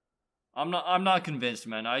 So I'm not convinced,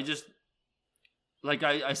 man. I just like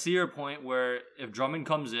I see your point where if Drummond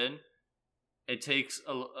comes in, it takes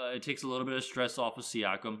a little bit of stress off of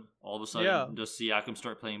Siakam. All of a sudden, does Siakam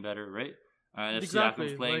start playing better, right? And if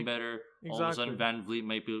Siakam's playing better, all of a sudden Van Vliet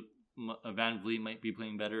might be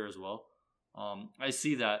playing better as well. I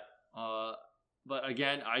see that. But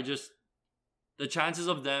again, the chances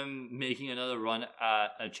of them making another run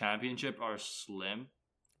at a championship are slim.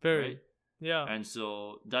 Very. Right? Yeah. And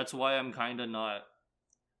so that's why I'm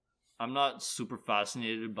not super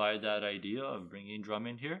fascinated by that idea of bringing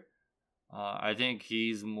Drummond here. I think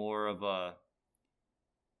he's more of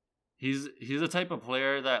he's a type of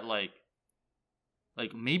player that like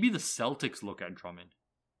maybe the Celtics look at Drummond.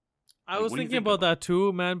 I was thinking about that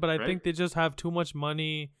too, man, but I think they just have too much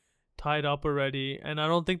money tied up already, and I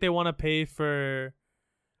don't think they want to pay for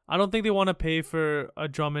a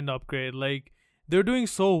Drummond upgrade. Like, they're doing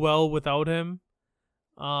so well without him.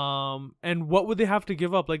 And what would they have to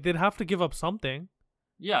give up? Like, they'd have to give up something.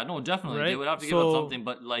 Yeah, no, definitely. Right? They would have to give up something,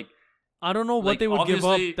 but like, I don't know what they would give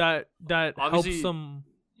up that helps them.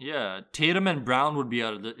 Yeah, Tatum and Brown would be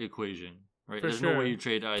out of the equation. Right? There's no way you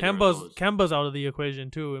trade either of those. Kemba's out of the equation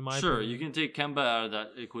too, in my opinion. Sure, you can take Kemba out of that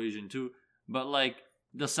equation too. But like,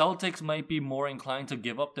 the Celtics might be more inclined to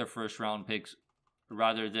give up their first round picks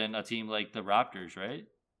rather than a team like the Raptors, right?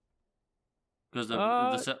 Because the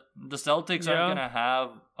Celtics aren't going to have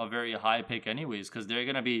a very high pick anyways, because they're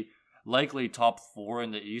going to be likely top 4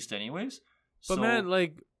 in the East anyways. But man,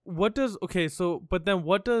 like, what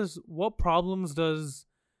problems does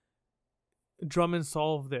Drummond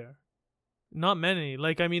solve there? Not many.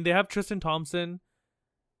 Like, I mean, they have Tristan Thompson,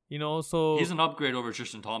 so he's an upgrade over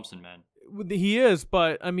Tristan Thompson, man. He is,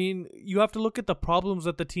 but I mean, you have to look at the problems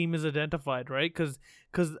that the team has identified, right? Because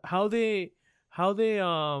how they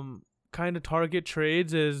kind of target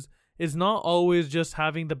trades is not always just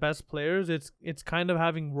having the best players. It's kind of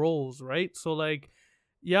having roles, right? So like,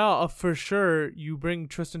 yeah, for sure, you bring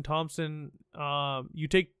Tristan Thompson. You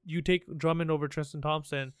take Drummond over Tristan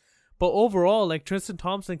Thompson, but overall, like, Tristan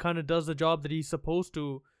Thompson kind of does the job that he's supposed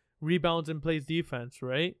to, rebounds and plays defense,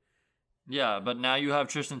 right? Yeah, but now you have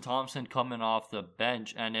Tristan Thompson coming off the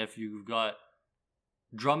bench, and if you've got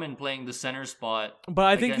Drummond playing the center spot, but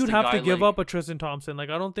I think you'd have to give up a Tristan Thompson. Like,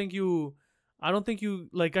 I don't think you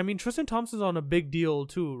like. I mean, Tristan Thompson's on a big deal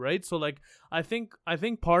too, right? So like, I think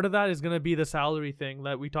part of that is gonna be the salary thing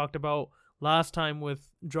that we talked about last time with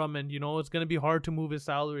Drummond. You know, it's going to be hard to move his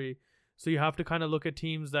salary. So you have to kind of look at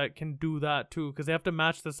teams that can do that too, because they have to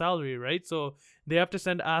match the salary, right? So they have to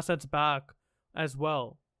send assets back as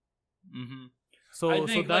well. Mm-hmm. So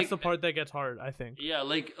that's the part that gets hard, I think. Yeah,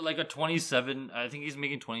 like a 27. I think he's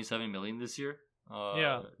making 27 million this year.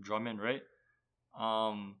 Drummond, right?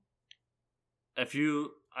 If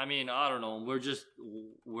you, I mean, I don't know.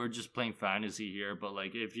 We're just playing fantasy here, but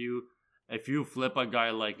like if you flip a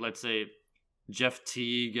guy like, let's say, Jeff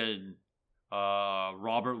Teague and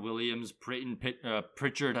Robert Williams,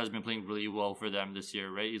 Pritchard has been playing really well for them this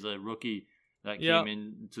year, right? He's a rookie that came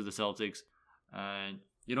into the Celtics, and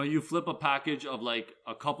you know, you flip a package of like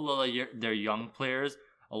a couple of their young players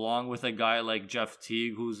along with a guy like Jeff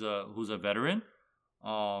Teague, who's a veteran.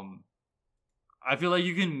 I feel like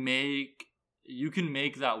you can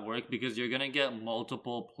make that work because you're gonna get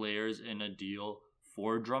multiple players in a deal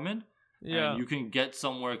for Drummond. Yeah, and you can get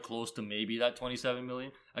somewhere close to maybe that 27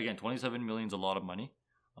 million. Again, 27 million is a lot of money.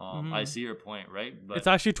 I see your point, right? But it's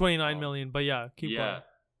actually 29 million. But yeah, keep going.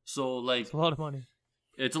 So like, it's a lot of money.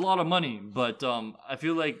 It's a lot of money, but I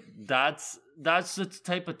feel like that's the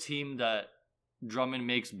type of team that Drummond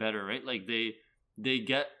makes better, right? Like they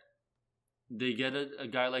get a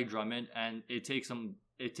guy like Drummond, and it takes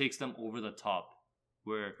them over the top.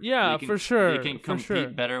 Where for sure they can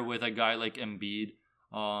compete better with a guy like Embiid.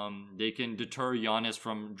 They can deter Giannis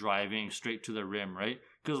from driving straight to the rim, right?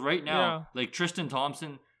 Because right now, like Tristan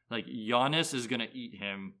Thompson, like Giannis is gonna eat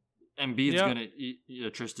him. Embiid's gonna eat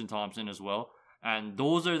Tristan Thompson as well. And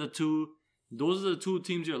those are the two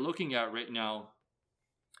teams you're looking at right now.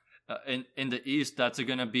 In the East, that's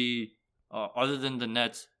gonna be other than the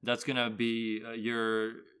Nets, that's gonna be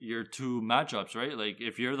your two matchups, right? Like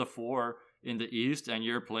if you're the 4 in the East and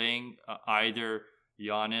you're playing either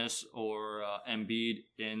Giannis or Embiid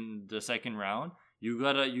in the second round, you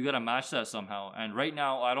gotta match that somehow. And right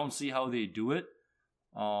now, I don't see how they do it.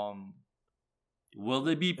 Will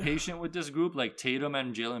they be patient with this group? Like Tatum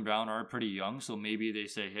and Jaylen Brown are pretty young, so maybe they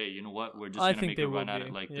say, "Hey, you know what? We're just gonna make a run at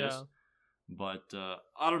it like this." But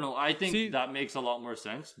I don't know. I think that makes a lot more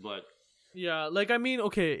sense. But yeah, like I mean,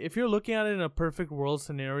 okay, if you're looking at it in a perfect world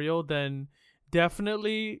scenario, then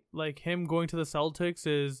definitely like him going to the Celtics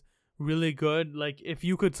is really good. Like if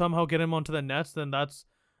you could somehow get him onto the Nets, then that's,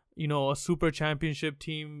 you know, a super championship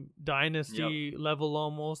team dynasty level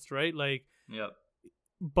almost, right? Like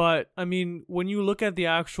But I mean, when you look at the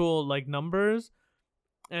actual like numbers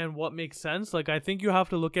and what makes sense, like I think you have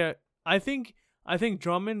to look at I think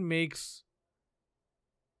Drummond makes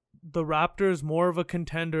the Raptors more of a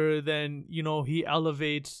contender than, you know, he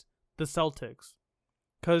elevates the Celtics.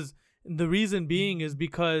 Cuz the reason being is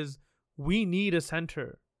because we need a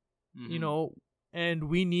center. You know, and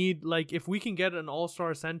we need, like, if we can get an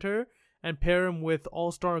all-star center and pair him with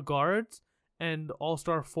all-star guards and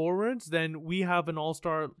all-star forwards, then we have an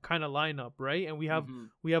all-star kind of lineup, right? And we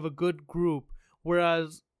have a good group.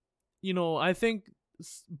 Whereas, you know, I think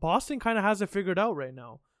Boston kind of has it figured out right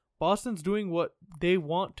now. Boston's doing what they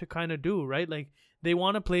want to kind of do, right? Like they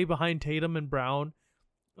want to play behind Tatum and Brown,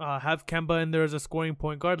 have Kemba in there as a scoring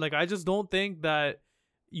point guard. Like I just don't think that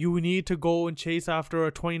you need to go and chase after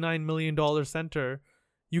a $29 million center.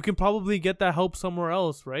 You can probably get that help somewhere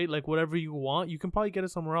else, right? Like whatever you want, you can probably get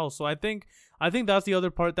it somewhere else. So I think that's the other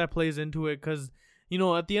part that plays into it, because, you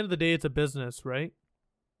know, at the end of the day, it's a business, right?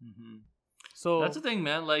 So that's the thing,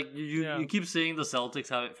 man. Like you keep saying the Celtics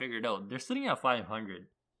have it figured out. They're sitting at 500.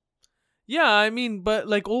 Yeah, I mean, but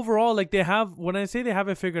like overall, like they have. When I say they have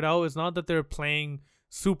it figured out, it's not that they're playing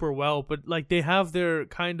super well, but like they have their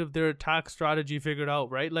attack strategy figured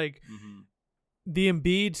out, right? Like the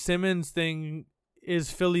Embiid Simmons thing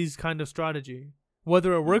is Philly's kind of strategy.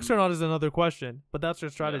 Whether it works or not is another question, but that's their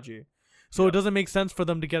strategy. So it doesn't make sense for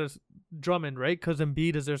them to get a Drummond, right? Because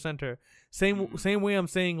Embiid is their center. Same way I'm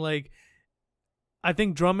saying, like, I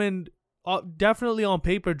think Drummond, definitely on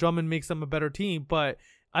paper, Drummond makes them a better team, but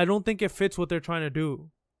I don't think it fits what they're trying to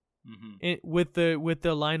do. With the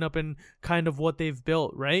lineup and kind of what they've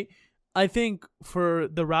built, right? I think for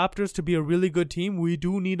the Raptors to be a really good team, we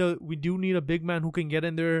do need a big man who can get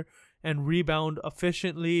in there and rebound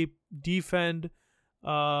efficiently, defend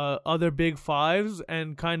other big fives,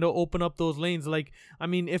 and kind of open up those lanes. Like, I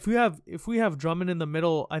mean, if we have Drummond in the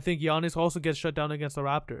middle, I think Giannis also gets shut down against the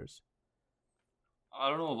Raptors. I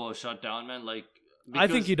don't know about shut down, man. Like, I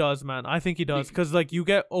think he does, man. I think he does, because like you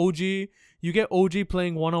get OG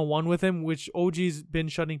playing one-on-one with him, which OG's been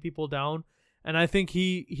shutting people down, and I think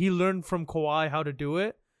he learned from Kawhi how to do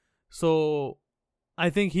it. So I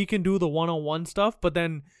think he can do the one-on-one stuff, but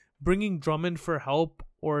then bringing Drummond for help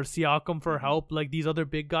or Siakam for help, like these other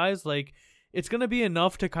big guys, like it's gonna be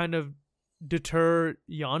enough to kind of deter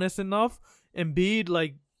Giannis enough. Embiid,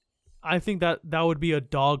 like, I think that would be a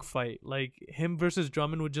dog fight. Like, him versus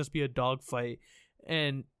Drummond would just be a dog fight.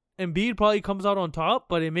 And Embiid probably comes out on top,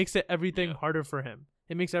 but it makes everything harder for him.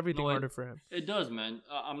 It makes everything harder for him. It does, man.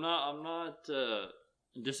 I'm not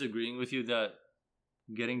disagreeing with you that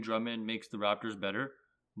getting Drummond makes the Raptors better.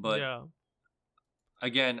 But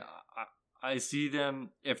again, I see them,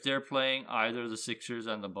 if they're playing either the Sixers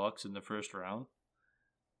and the Bucks in the first round,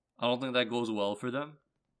 I don't think that goes well for them,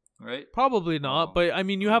 right? Probably not, but I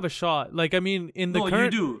mean, you have a shot. Like, I mean, in the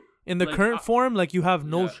current form, like, you have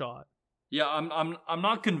no shot. Yeah, I'm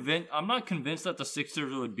not convinced. I'm not convinced that the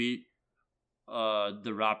Sixers would beat the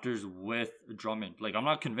Raptors with Drummond. Like, I'm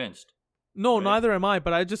not convinced. No, right? Neither am I.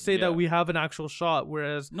 But I just say that we have an actual shot,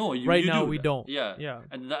 whereas right now we don't. Yeah.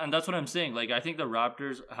 And that's what I'm saying. Like, I think the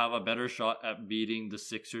Raptors have a better shot at beating the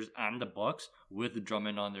Sixers and the Bucks with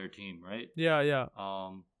Drummond on their team, right? Yeah.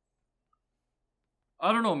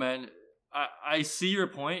 I don't know, man. I see your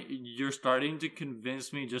point. You're starting to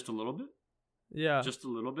convince me just a little bit. Yeah, just a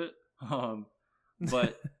little bit.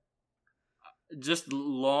 But just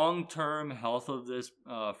long-term health of this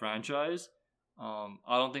franchise. I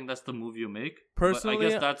don't think that's the move you make. Personally, but I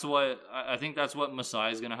guess I think that's what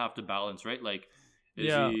Masai is gonna have to balance, right? Like,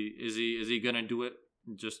 is he gonna do it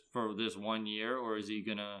just for this 1 year, or is he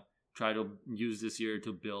gonna try to use this year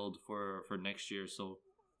to build for next year? So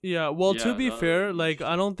to be fair, like,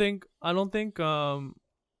 I don't think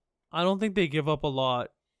they give up a lot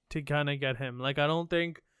to kind of get him. Like, I don't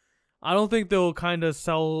think they'll kind of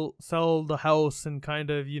sell the house and kind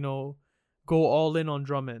of, you know, go all in on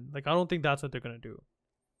Drummond. Like, I don't think that's what they're gonna do.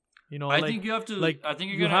 You know, I think you have to. Like, I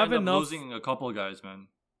think you're gonna end up losing a couple of guys, man.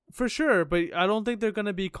 For sure, but I don't think they're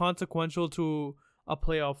gonna be consequential to a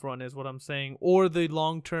playoff run, is what I'm saying, or the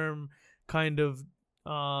long term kind of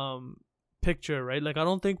picture, right? Like, I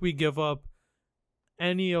don't think we give up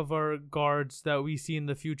any of our guards that we see in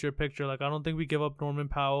the future picture. Like, I don't think we give up Norman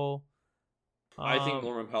Powell. I think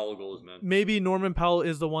Norman Powell goes, man. Maybe Norman Powell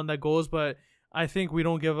is the one that goes, but I think we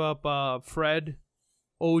don't give up Fred,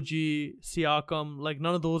 OG, Siakam. Like,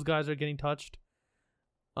 none of those guys are getting touched.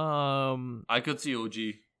 I could see OG.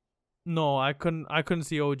 No, I couldn't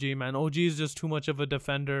see OG, man. OG is just too much of a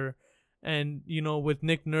defender, and, you know, with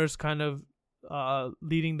Nick Nurse kind of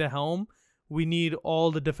leading the helm, we need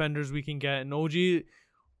all the defenders we can get. And OG,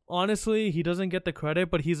 honestly, he doesn't get the credit,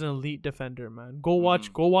 but he's an elite defender, man. Go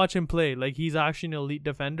watch him play. Like, he's actually an elite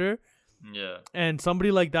defender. Yeah. And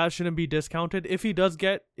somebody like that shouldn't be discounted. If he does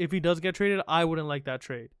get traded, I wouldn't like that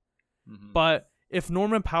trade. Mm-hmm. But if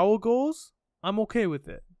Norman Powell goes, I'm okay with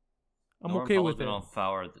it. Norman Powell's been on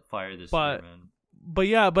fire this year, man.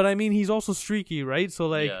 But I mean, he's also streaky, right? So,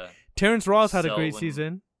 like, Terrence Ross had a great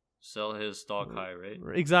season. Sell his stock high, right?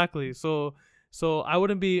 Exactly. So I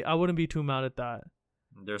wouldn't be too mad at that.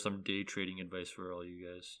 There's some day trading advice for all you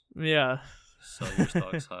guys. Yeah. Sell your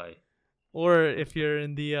stocks high. Or if you're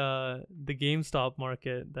in the GameStop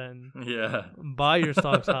market, then buy your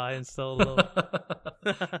stocks high and sell low.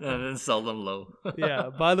 And then sell them low.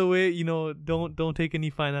 Yeah. By the way, you know, don't take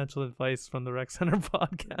any financial advice from the Rec Center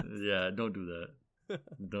podcast. Yeah, don't do that.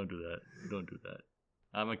 Don't do that.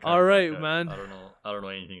 I'm a all right, man. I don't know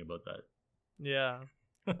anything about that. Yeah.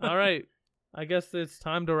 All right. I guess it's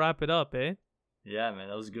time to wrap it up, eh? Yeah, man,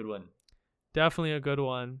 that was a good one. Definitely a good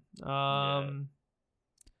one.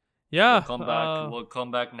 Yeah. We'll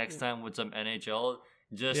come back next time with some NHL.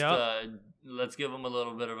 Just let's give them a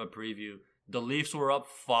little bit of a preview. The Leafs were up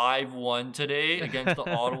 5-1 today against the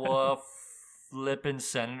Ottawa flippin'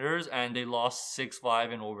 Senators, and they lost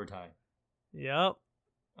 6-5 in overtime. Yep.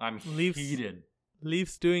 I'm heated.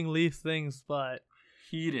 Leafs doing Leafs things, but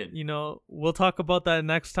heated. You know, we'll talk about that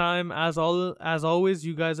next time. As always,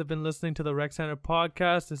 you guys have been listening to the Rec Center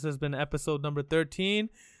podcast. This has been episode number 13.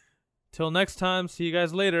 Till next time, see you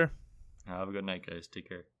guys later. Have a good night, guys. Take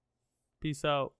care. Peace out.